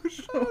floor.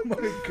 Oh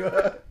my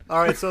god. All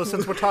right, so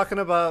since we're talking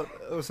about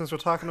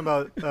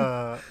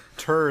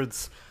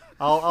turds,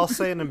 I'll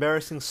say an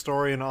embarrassing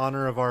story in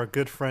honor of our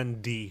good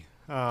friend D.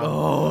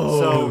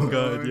 So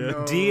God, yeah.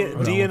 no.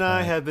 D and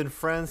I have been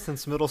friends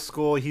since middle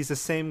school. He's the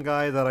same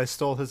guy that I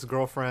stole his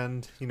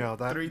girlfriend. You know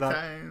that Three that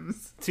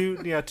times. two,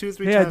 three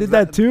hey, times. I did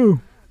that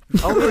too.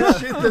 Oh yeah.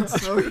 Shit,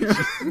 that's so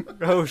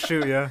Oh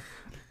shoot, yeah.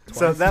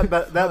 So that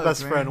Fuck,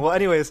 best friend. man. Well,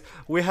 anyways,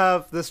 we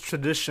have this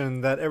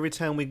tradition that every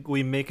time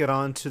we make it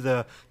on to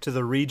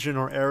the region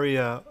or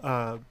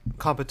area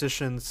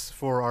competitions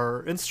for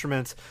our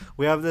instruments,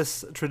 we have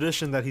this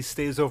tradition that he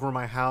stays over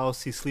my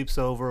house. He sleeps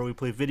over. We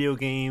play video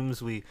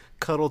games. We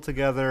cuddle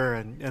together,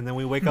 and then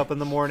we wake up in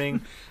the morning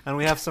and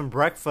we have some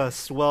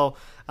breakfast. Well,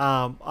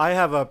 I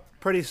have a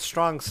pretty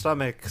strong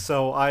stomach,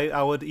 so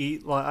I would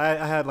eat.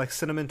 I had like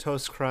cinnamon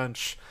toast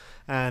crunch.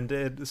 And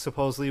it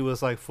supposedly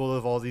was like full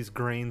of all these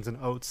grains and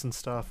oats and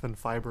stuff and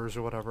fibers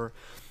or whatever.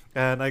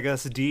 And I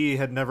guess D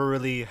had never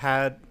really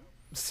had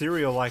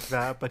cereal like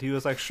that, but he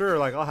was like, sure,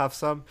 like I'll have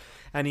some.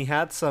 And he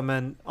had some,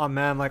 and oh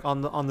man, like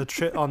on the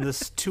trip, on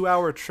this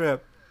 2-hour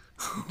trip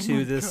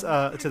to this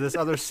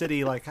other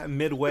city, like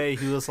midway,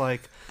 he was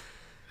like,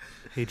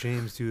 hey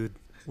James, dude,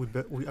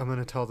 I'm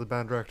gonna tell the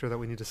band director that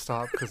we need to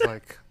stop because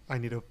like I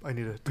need to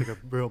take a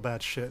real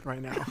bad shit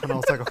right now. And I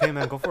was like, okay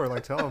man, go for it,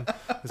 like tell him.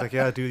 He's like,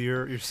 yeah dude,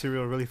 your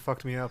cereal really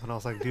fucked me up. And I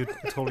was like, dude,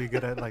 I'm totally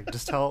good at like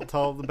just tell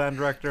the band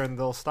director and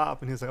they'll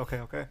stop. And he's like,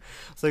 okay.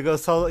 So he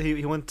goes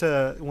he went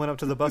up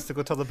to the bus to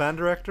go tell the band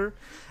director,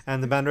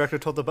 and the band director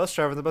told the bus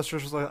driver, and the bus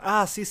driver was like,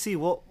 CC,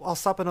 well I'll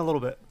stop in a little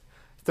bit.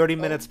 30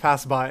 minutes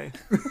pass by,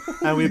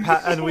 and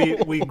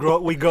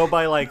we go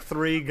by like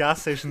 3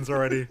 gas stations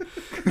already,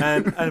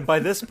 and by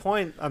this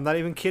point, I'm not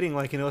even kidding.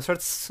 Like it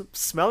starts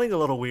smelling a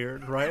little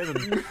weird, right?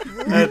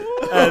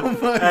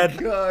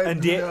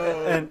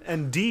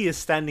 And D is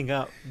standing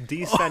up.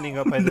 D is standing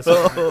up by this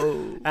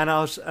point, and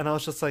I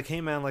was just like,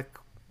 hey man, like,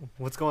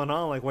 what's going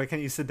on? Like, why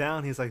can't you sit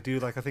down? He's like,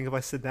 dude, like I think if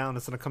I sit down,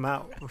 it's gonna come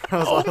out. I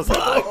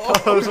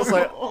was just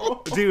like,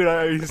 dude,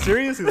 are you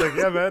serious? He's like,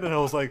 yeah man, and I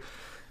was like,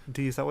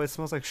 D, is that why it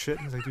smells like shit?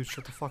 And he's like, dude,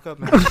 shut the fuck up,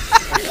 man.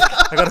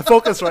 I gotta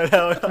focus right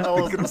now.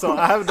 So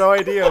I have no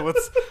idea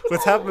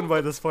what's happened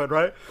by this point,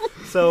 right?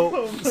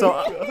 So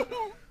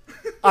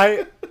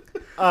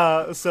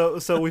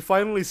we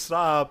finally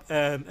stop,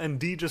 and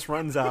D just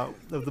runs out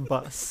of the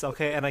bus,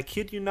 okay? And I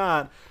kid you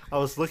not, I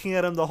was looking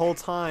at him the whole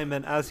time,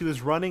 and as he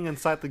was running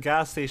inside the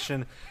gas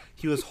station,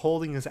 he was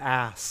holding his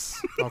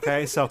ass,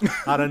 okay? So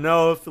I don't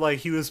know if like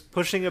he was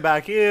pushing it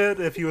back in,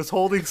 if he was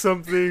holding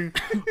something,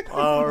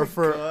 or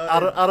for I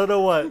don't know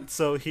what.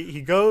 So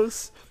he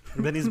goes,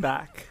 and then he's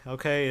back,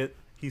 okay?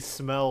 He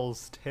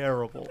smells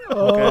terrible,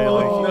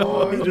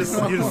 okay? He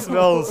just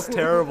smells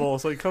terrible.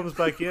 So he comes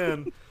back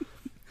in,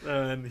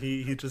 and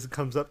he just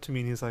comes up to me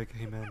and he's like,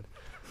 hey man,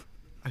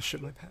 I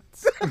shit my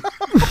pants.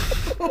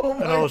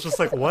 And I was just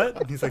like, what?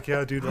 And he's like,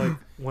 yeah dude, like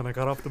when I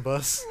got off the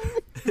bus,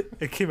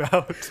 it came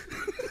out.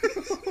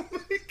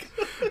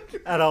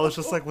 And I was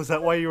just like, was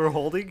that why you were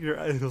holding your?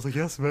 And he was like,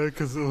 yes man,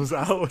 because it was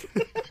out.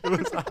 It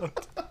was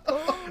out.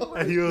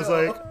 And he was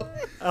like,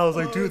 I was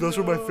like, dude, those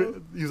were my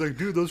he was like,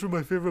 dude, those were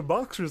my favorite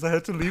boxers. I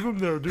had to leave them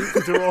there, dude,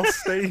 because they were all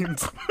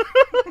stained.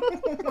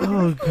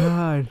 Oh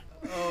god.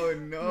 Oh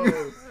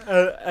no.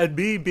 And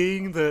me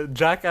being the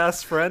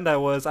jackass friend I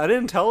was, I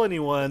didn't tell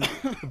anyone,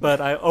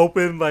 but I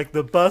opened like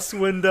the bus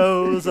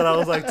windows and I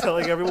was like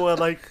telling everyone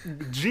like,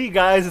 gee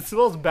guys, it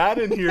smells bad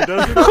in here,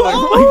 doesn't it? Like,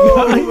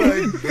 Oh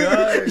my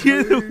god.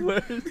 You're the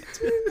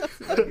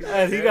worst.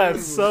 and he got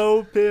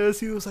so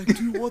pissed. He was like,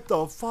 dude, what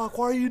the fuck?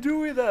 Why are you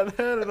doing that,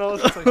 man? And I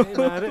was just like, hey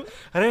man,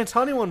 I didn't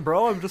tell anyone,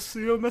 bro. I'm just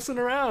messing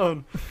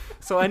around.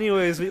 So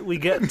anyways, we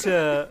get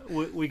to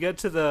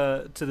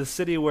the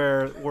city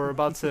where we're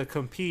about to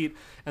compete,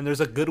 and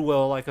there's a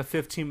Goodwill like a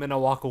 15-minute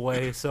walk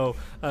away. So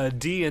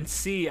D and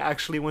C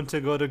actually went to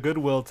go to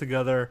Goodwill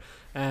together,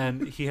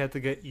 and he had to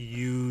get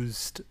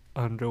used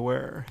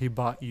underwear. He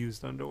bought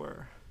used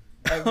underwear.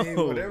 I mean,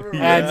 whatever.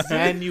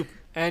 And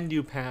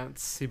new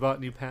pants. He bought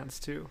new pants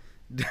too.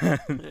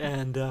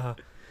 And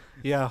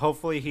yeah,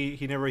 hopefully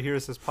he never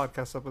hears this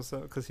podcast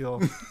episode because he'll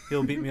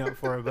beat me up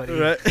for it. But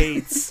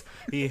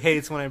he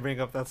hates when I bring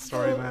up that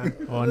story,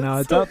 man. Oh, now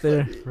it's out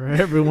there for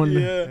everyone.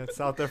 Yeah.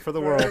 It's out there for the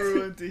For world.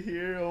 everyone to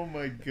hear. Oh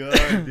my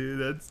god, dude,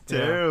 that's Yeah.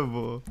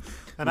 terrible.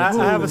 And I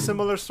have a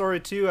similar story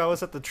too. I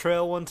was at the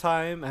trail one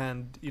time,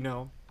 and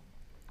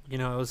you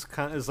know, it's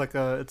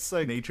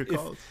like Nature if,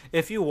 calls.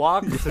 if you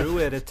walk through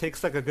it, it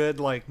takes like a good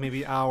like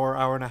maybe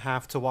hour and a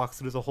half to walk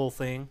through the whole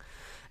thing.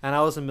 And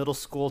I was in middle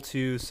school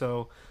too,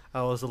 so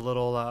I was a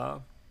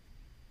little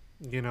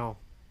you know,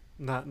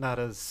 not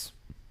as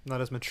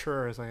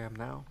mature as I am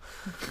now.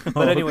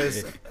 But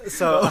anyways,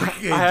 so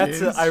Okay,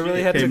 I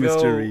really had Hey, to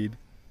Mr. go. Reed.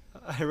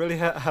 I really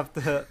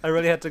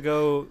had to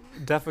go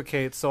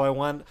defecate. So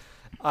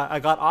I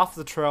got off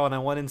the trail and I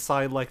went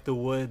inside like the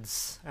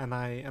woods and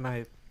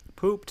I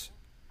pooped.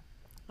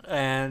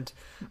 And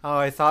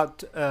I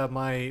thought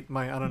my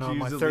I don't know, Did you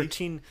my use a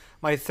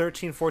leaf?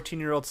 13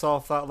 14-year-old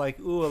self thought like,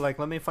 ooh, like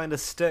let me find a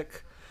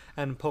stick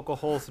and poke a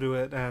hole through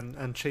it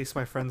and chase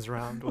my friends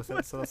around with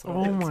it. So that's what I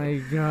Oh did. my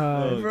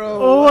god. Bro,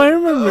 Oh, I what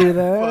remember the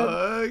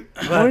that.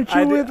 fuck? But Weren't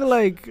I you did- with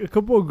like a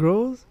couple of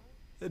girls?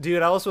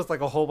 Dude, I was with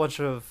like a whole bunch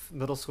of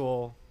middle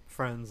school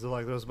friends.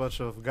 Like there was a bunch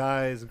of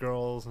guys,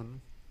 girls, and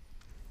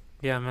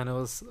yeah, man, it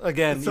was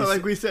again. So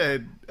like we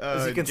said,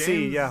 as you can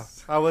see, James- yeah,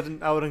 I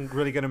wouldn't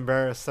really get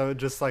embarrassed. I would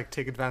just like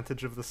take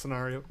advantage of the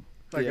scenario,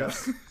 I Yeah.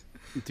 guess.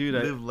 Dude,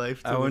 live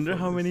life. to I the wonder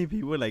how fullest. many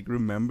people like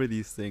remember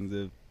these things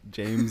of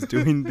James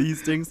doing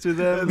these things to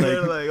them. And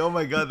they're Like, like, oh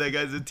my god, that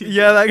guy's a teacher.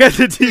 yeah, that guy's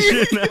a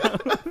teacher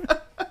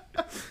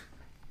now.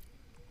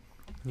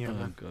 Yeah, Oh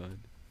man. god.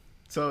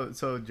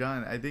 So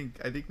John, I think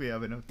we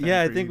have enough time.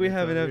 Yeah, I for think you we to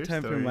have tell enough your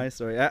time for story. my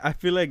story. I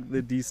feel like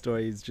the D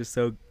story is just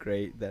so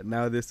great that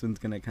now this one's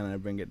gonna kind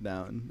of bring it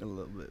down a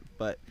little bit,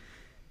 but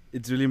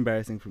it's really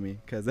embarrassing for me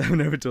because I've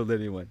never told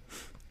anyone.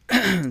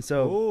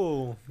 So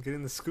Oh,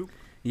 getting the scoop.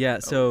 yeah, Oh,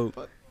 so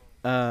fuck.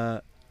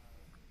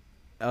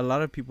 a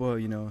lot of people,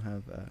 you know,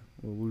 have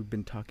well, we've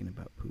been talking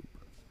about poop.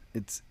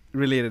 It's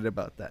related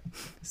about that.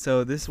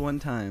 So this one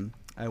time,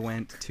 I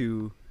went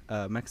to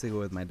Mexico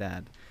with my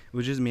dad. It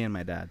was just me and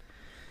my dad.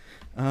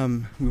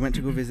 We went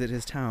to go visit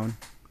his town,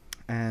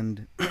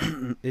 and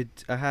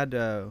I had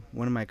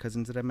one of my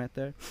cousins that I met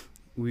there.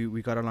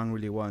 We got along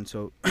really well, and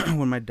so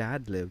where my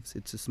dad lives,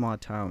 it's a small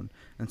town,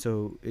 and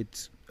so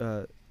it's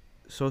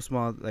so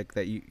small like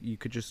that you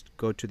could just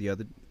go to the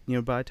other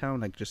nearby town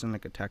like just in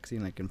like a taxi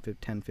in like in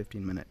 10-15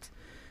 minutes,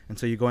 and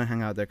so you go and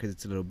hang out there because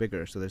it's a little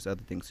bigger, so there's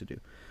other things to do.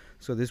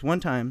 So this one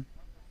time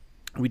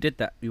we did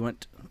that. We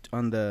went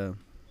on the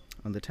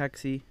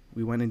taxi.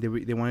 We went and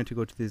they wanted to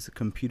go to this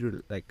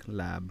computer like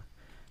lab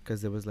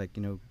because there was like,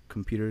 you know,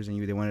 computers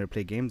and they wanted to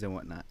play games and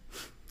whatnot.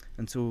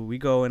 And so we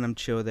go and I'm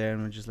chill there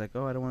and we're just like,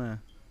 oh, I don't want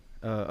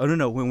to oh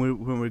no, when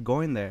we're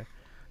going there,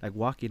 like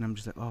walking, I'm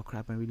just like, oh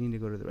crap, we need to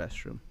go to the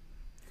restroom.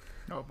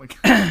 Oh my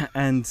god.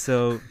 And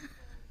so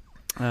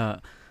I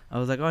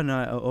was like, oh no,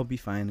 I'll be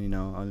fine, you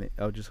know,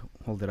 I'll just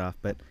hold it off.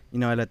 But you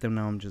know, I let them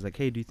know. I'm just like,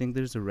 hey, do you think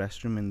there's a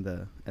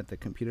restroom at the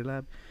computer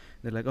lab?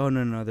 They're like, oh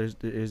no, there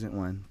isn't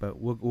one, but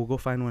we'll go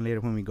find one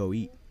later when we go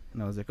eat.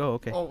 And I was like, oh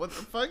okay. Oh, what the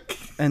fuck?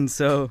 And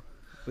so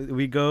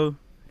we go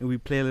and we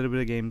play a little bit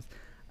of games.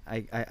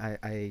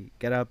 I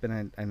get up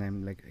and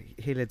I'm like,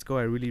 hey, let's go.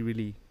 I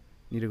really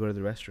need to go to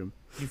the restroom.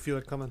 You feel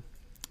it coming.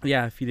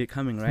 Yeah, I feel it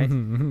coming, right?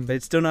 But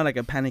it's still not like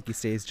a panicky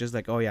state. It's just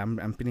like, oh yeah,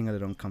 I'm feeling a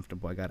little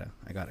uncomfortable. I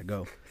gotta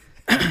go.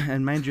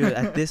 And mind you,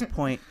 at this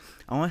point,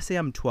 I want to say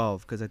I'm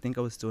 12 because I think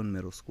I was still in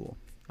middle school.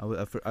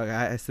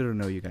 I still don't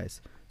know you guys,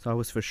 so I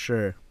was for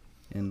sure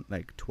in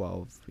like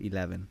 12,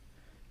 11,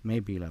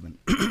 maybe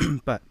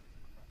 11. But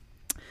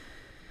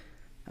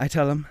I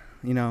tell him,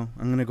 you know,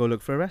 I'm gonna go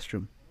look for a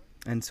restroom.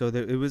 And so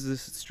it was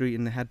this street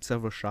and they had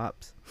several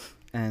shops.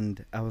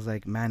 And I was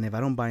like, man, if I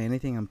don't buy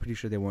anything, I'm pretty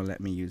sure they won't let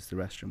me use the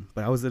restroom.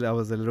 But I was a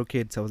little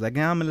kid, so I was like,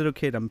 yeah, I'm a little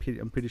kid. I'm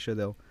pretty sure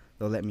they'll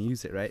let me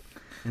use it, right?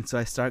 And so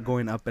I start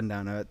going up and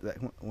down.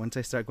 Once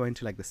I start going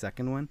to like the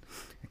second one,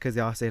 because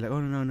they all say like, oh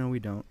no, we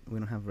don't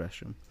have a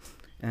restroom.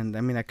 And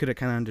I mean, I could have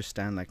kind of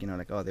understand like, you know,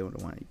 like, oh, they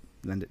wouldn't want to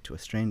lend it to a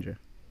stranger,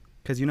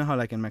 because you know how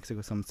like in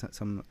Mexico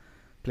some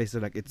places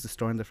are like it's the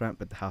store in the front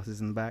but the house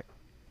is in the back.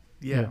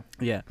 Yeah.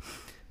 Yeah.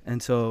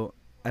 And so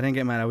I didn't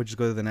get mad. I would just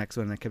go to the next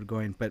one and I kept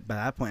going. But by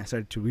that point, I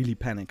started to really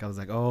panic. I was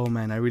like, oh,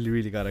 man, I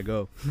really got to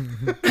go.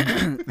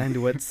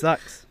 And what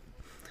sucks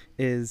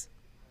is,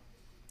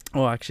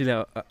 oh,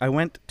 actually, I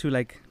went to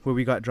like where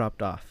we got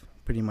dropped off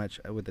pretty much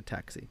with the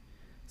taxi.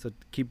 So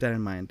keep that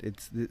in mind.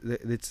 It's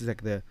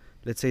like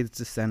let's say it's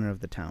the center of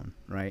the town,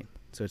 right?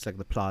 So it's like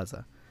the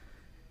plaza.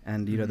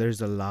 And, you know,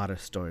 there's a lot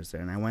of stores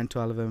there. And I went to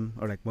all of them,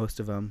 or like most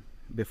of them,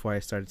 before I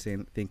started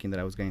thinking that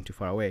I was getting too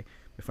far away,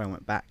 before I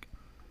went back.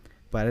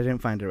 But I didn't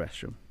find a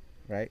restroom,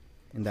 right?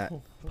 In that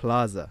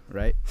plaza,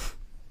 right?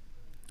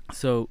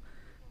 So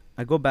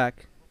I go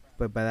back,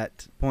 but by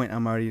that point,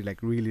 I'm already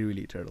like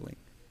really turtling.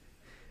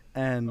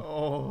 And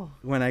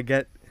when I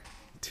get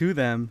to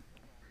them,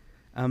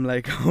 I'm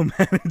like, oh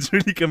man, it's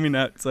really coming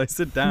out. So I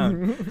sit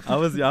down. I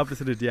was the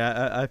opposite of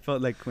I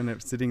felt like when I'm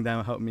sitting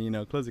down, helped me, you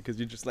know, close it, because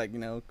you're just like, you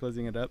know,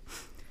 closing it up.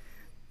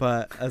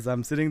 But as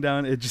I'm sitting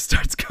down, it just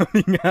starts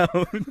coming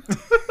out.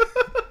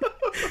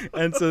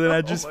 And so then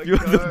I just feel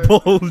the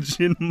bulge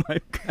in my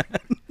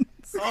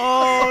pants.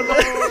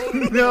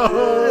 Oh no!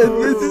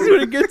 And this is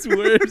where it gets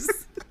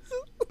worse.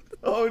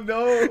 Oh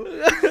no!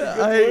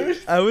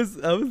 I was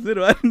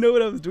little. I didn't know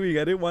what I was doing.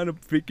 I didn't want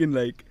to freaking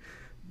like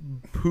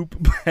poop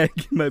bag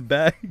in my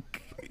bag.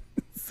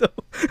 So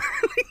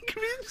like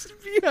reached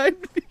behind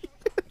me.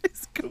 I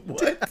scooped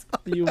What?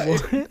 You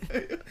what?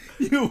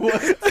 You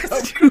what? I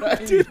I'm scooped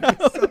crying. it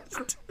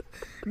out.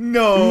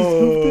 No. You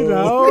scooped it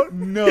out?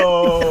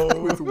 No.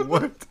 With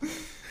what?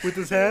 With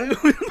his hand?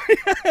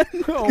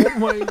 Oh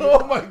my god.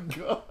 Oh my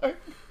god.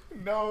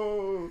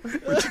 No.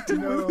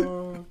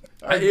 No.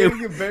 I'm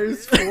getting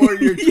embarrassed for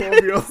your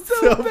 12-year-old so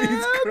self. bad.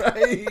 He's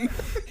crying.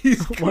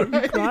 He's Why are you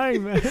crying.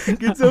 crying, man?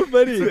 It's so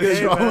funny. The because-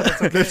 trauma,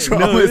 it's okay. the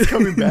trauma is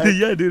coming back.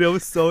 Yeah, dude, I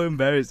was so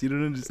embarrassed. You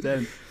don't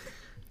understand.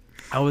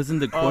 I was in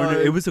the corner.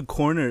 It was a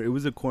corner. It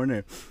was a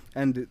corner,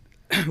 and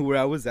where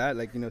I was at,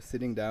 like, you know,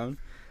 sitting down,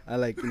 I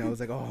was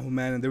like, oh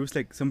man, and there was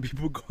like some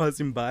people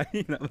crossing by,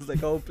 and I was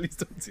like, oh, please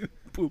don't see the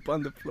poop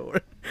on the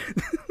floor.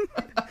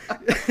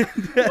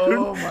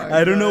 Oh my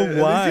I don't know God. At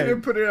least why. you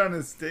didn't put it on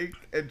a stick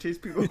and chase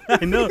people.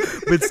 I know,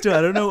 but still,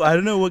 I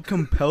don't know what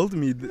compelled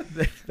me.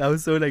 I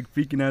was so like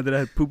freaking out that I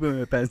had poop in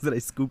my pants that I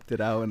scooped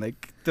it out and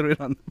like threw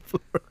it on the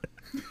floor.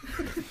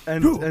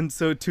 And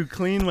so to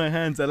clean my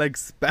hands, I like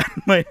spat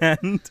my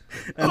hand.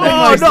 And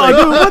Oh, just, no, like,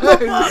 dude, what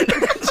the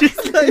fuck?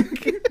 just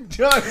like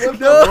John, what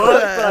no, the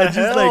fuck? I just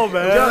hell, like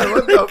man? John,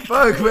 what the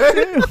fuck,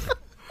 man?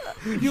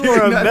 You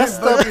are a Not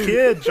messed up fucking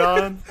kid,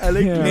 John. I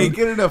like Yeah.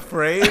 Naked and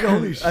afraid?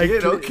 Holy I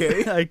shit, cle-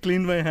 okay. I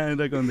cleaned my hand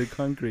like on the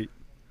concrete.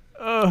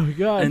 Oh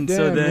god. And damn,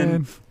 so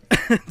then-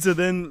 man. So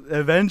then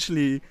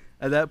eventually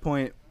at that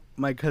point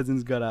my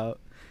cousins got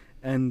out,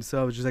 and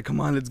so I was just like, come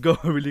on, let's go.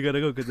 I really gotta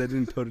go, because I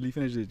didn't totally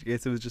finish it. I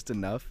guess it was just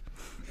enough.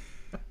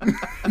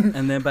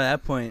 And then by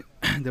that point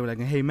they were like,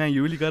 hey man,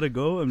 you really gotta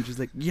go? I'm just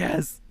like,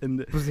 yes.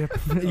 And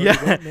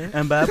yeah,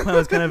 and by that point I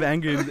was kind of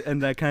angry,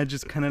 and I kind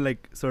of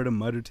like sort of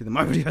muttered to them,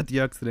 I already had the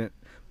accident,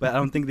 but I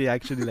don't think they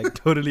actually like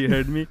totally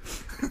heard me.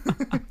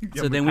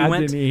 So then we I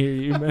went didn't hear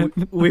you, man.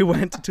 we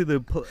went to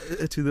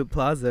the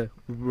plaza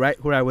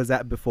right where I was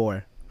at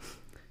before.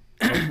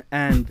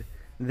 And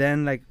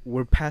then like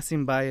we're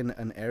passing by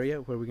an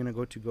area where we're gonna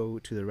go to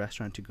the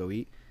restaurant to go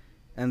eat,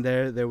 and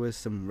there was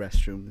some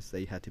restrooms that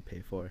you had to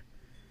pay for,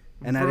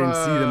 and I didn't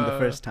see them the Bruh.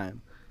 first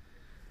time.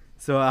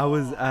 So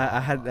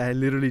I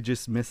literally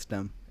just missed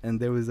them, and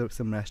there was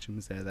some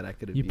restrooms there that I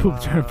could have You used.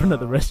 pooped right in front of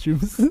the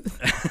restrooms.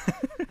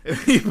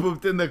 He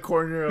pooped in the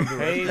corner of the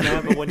Hey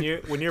restaurant. man,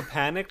 but when you're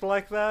panicked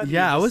like that,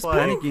 Yeah, I you're was just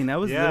like, panicking. I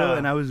was yeah. little,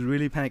 and I was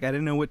really panicked. I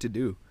didn't know what to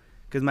do,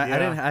 because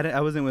I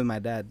wasn't with my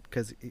dad,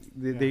 because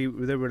they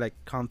were like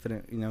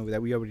confident, you know,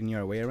 that we already knew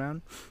our way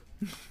around.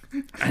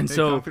 And They're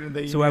so confident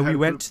that you so knew when how we to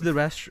went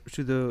poop.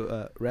 to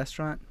the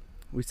restaurant,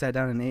 we sat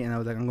down and ate, and I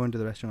was like, I'm going to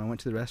the restroom. I went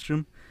to the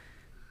restroom,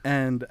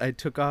 and I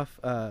took off.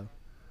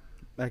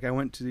 Like I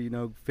went to, you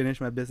know,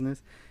 finish my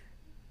business,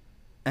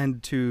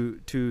 and to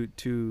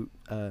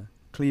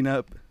clean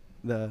up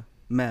the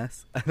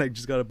mess, I like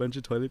just got a bunch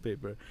of toilet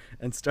paper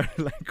and started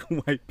like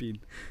wiping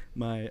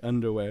my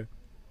underwear,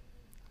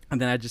 and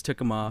then I just took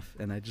them off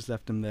and I just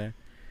left them there,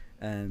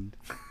 and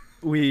A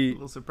we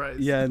little surprise.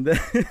 yeah, and then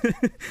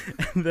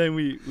and then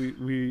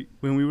we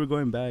when we were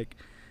going back,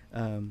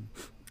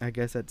 I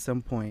guess at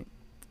some point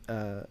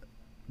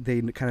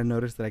they kind of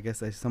noticed that I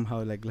guess I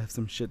somehow like left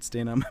some shit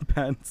stain on my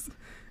pants,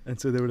 and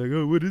so they were like,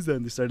 oh, what is that?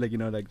 And they started like, you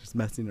know, like just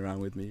messing around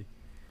with me,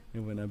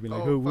 and when I'd be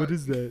like, Oh, oh, what fuck.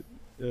 is that?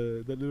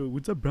 That little,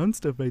 what's that brown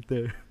stuff right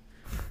there?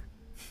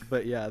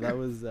 But yeah, that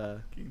was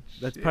that's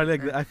Shit, probably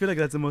like man. I feel like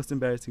that's the most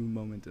embarrassing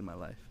moment in my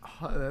life.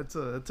 Oh, that's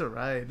a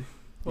ride.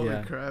 Holy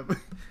Yeah. crap.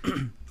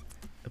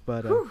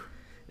 But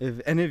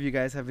if any of you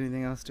guys have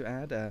anything else to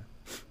add,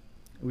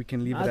 we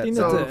can leave it I at think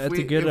that. So that's if a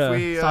we- good if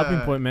we,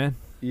 stopping point, man.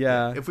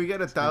 Yeah. If we get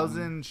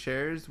 1,000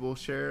 shares, we'll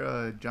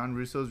share John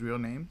Russo's real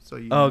name. So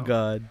you Oh know.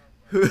 God.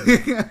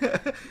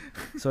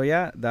 So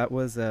yeah, that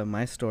was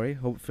my story.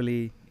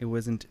 Hopefully, it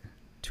wasn't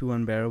too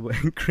unbearable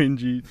and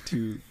cringy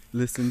to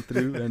listen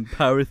through and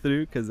power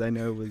through, because I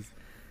know it was.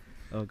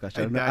 Oh gosh,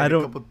 I don't know. died I a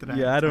don't. couple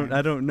Yeah, I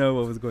times. don't know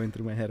what was going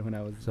through my head when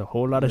I was. There's a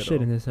whole lot of shit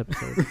Little. in this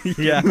episode.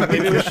 Yeah.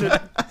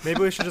 Maybe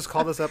we should just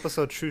call this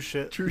episode "True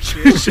Shit." True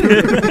shit.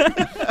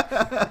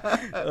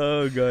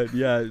 Oh god,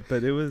 yeah,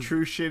 but it was.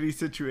 True shitty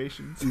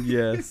situations.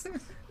 Yes,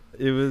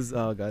 it was.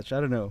 Oh gosh, I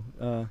don't know.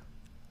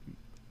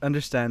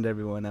 Understand,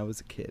 everyone. I was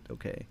a kid.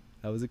 Okay,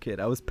 I was a kid.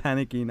 I was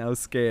panicking. I was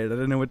scared. I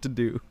didn't know what to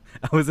do.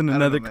 I was in I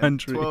don't another know, man.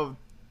 country.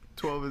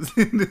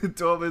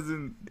 12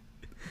 isn't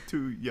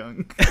too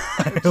young.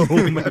 Oh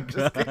kidding, my I'm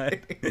just god.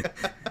 kidding.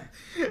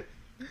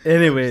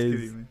 Anyways, I'm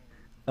just kidding,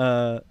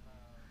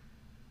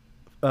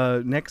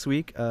 man. next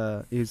week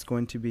is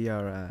going to be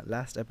our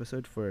last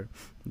episode for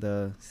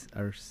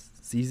our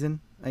season,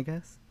 I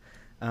guess.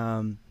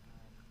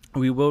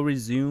 We will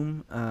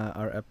resume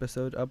our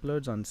episode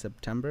uploads on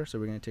September, so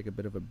we're going to take a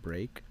bit of a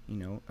break, you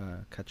know,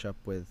 catch up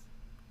with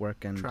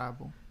work and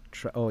Travel.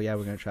 oh yeah,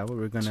 we're going to travel.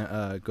 We're going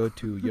to go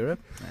to Europe,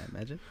 I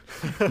imagine.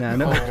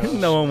 No, Oh,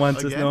 no one wants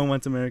us. again? No one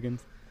wants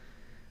Americans.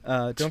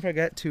 Don't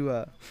forget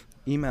to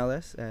email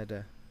us at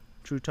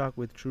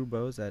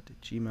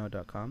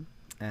truetalkwithtruebros@gmail.com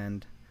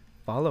and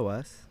follow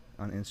us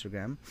on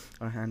Instagram.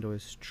 Our handle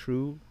is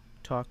True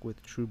Talk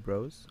with True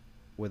Bros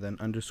with an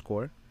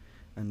underscore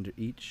under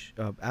each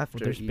With after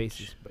their each.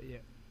 spaces, but yeah.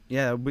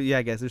 Yeah, but yeah,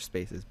 I guess there's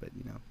spaces, but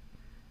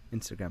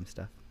Instagram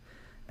stuff.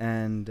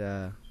 And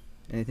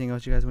anything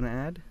else you guys want to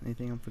add?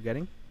 Anything I'm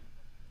forgetting?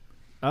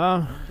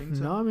 think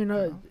so. No, I mean,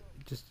 No.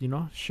 just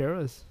share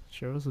us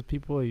with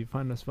people. If you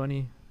find us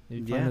funny, if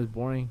you Yeah. find us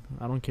boring,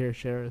 I don't care.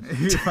 Share us.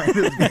 You find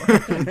us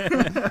boring.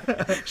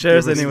 Share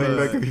us Give anyway.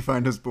 feedback if you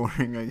find us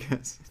boring, I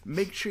guess.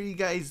 Make sure you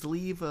guys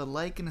leave a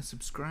like and a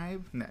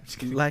subscribe. Nah, just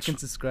kidding. Like and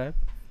subscribe.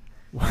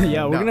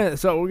 Yeah, we're No.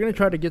 gonna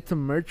try to get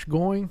some merch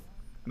going.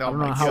 No, I don't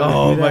my know how God. we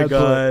Oh do my that,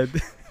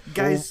 but god.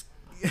 Guys,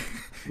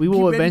 we Get will ready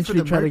for eventually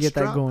the try to merch get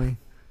that drop. going.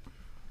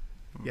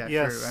 yeah,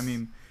 Yes. sure. I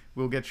mean,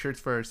 we'll get shirts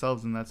for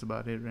ourselves, and that's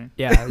about it, right?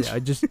 Yeah,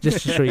 just to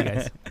show you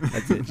guys.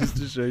 That's it. Just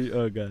to show you.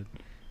 Oh god.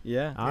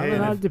 Yeah. I Yeah, don't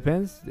know. and It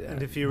depends.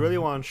 And if you really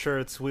want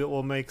shirts,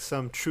 we'll make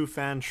some true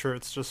fan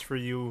shirts just for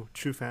you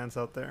true fans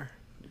out there.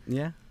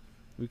 Yeah.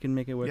 We can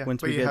make it work Yeah,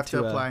 once but we you get have to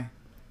to apply.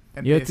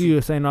 And you have if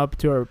to sign up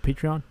to our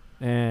Patreon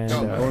and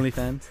No,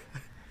 OnlyFans.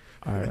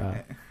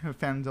 our,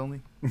 fans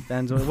only.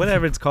 Fans only.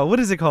 Whatever it's called. What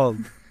is it called?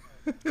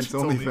 It's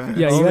only fans.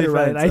 yeah, you got it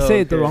right. OnlyFans. I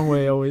say it the Okay. wrong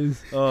way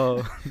always.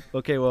 Oh.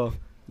 Okay. Well,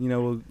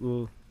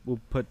 we'll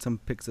put some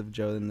pics of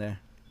Joe in there.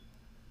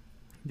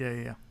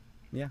 Yeah.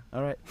 Yeah.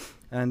 All right.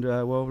 And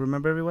well,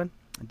 remember everyone,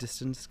 a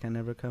distance can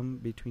never come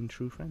between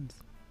true friends.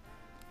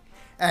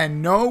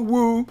 And no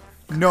woo,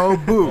 no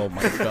boo. Oh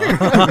my god.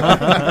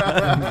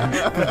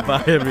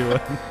 Bye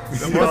everyone.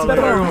 Well,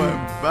 everyone.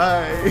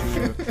 Bye.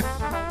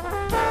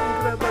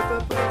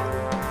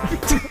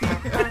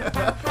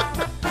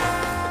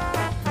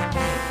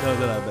 No,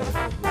 no, no, better.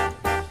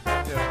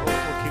 Yeah,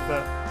 we'll keep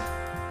that.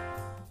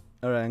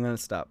 All right, I'm gonna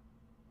stop.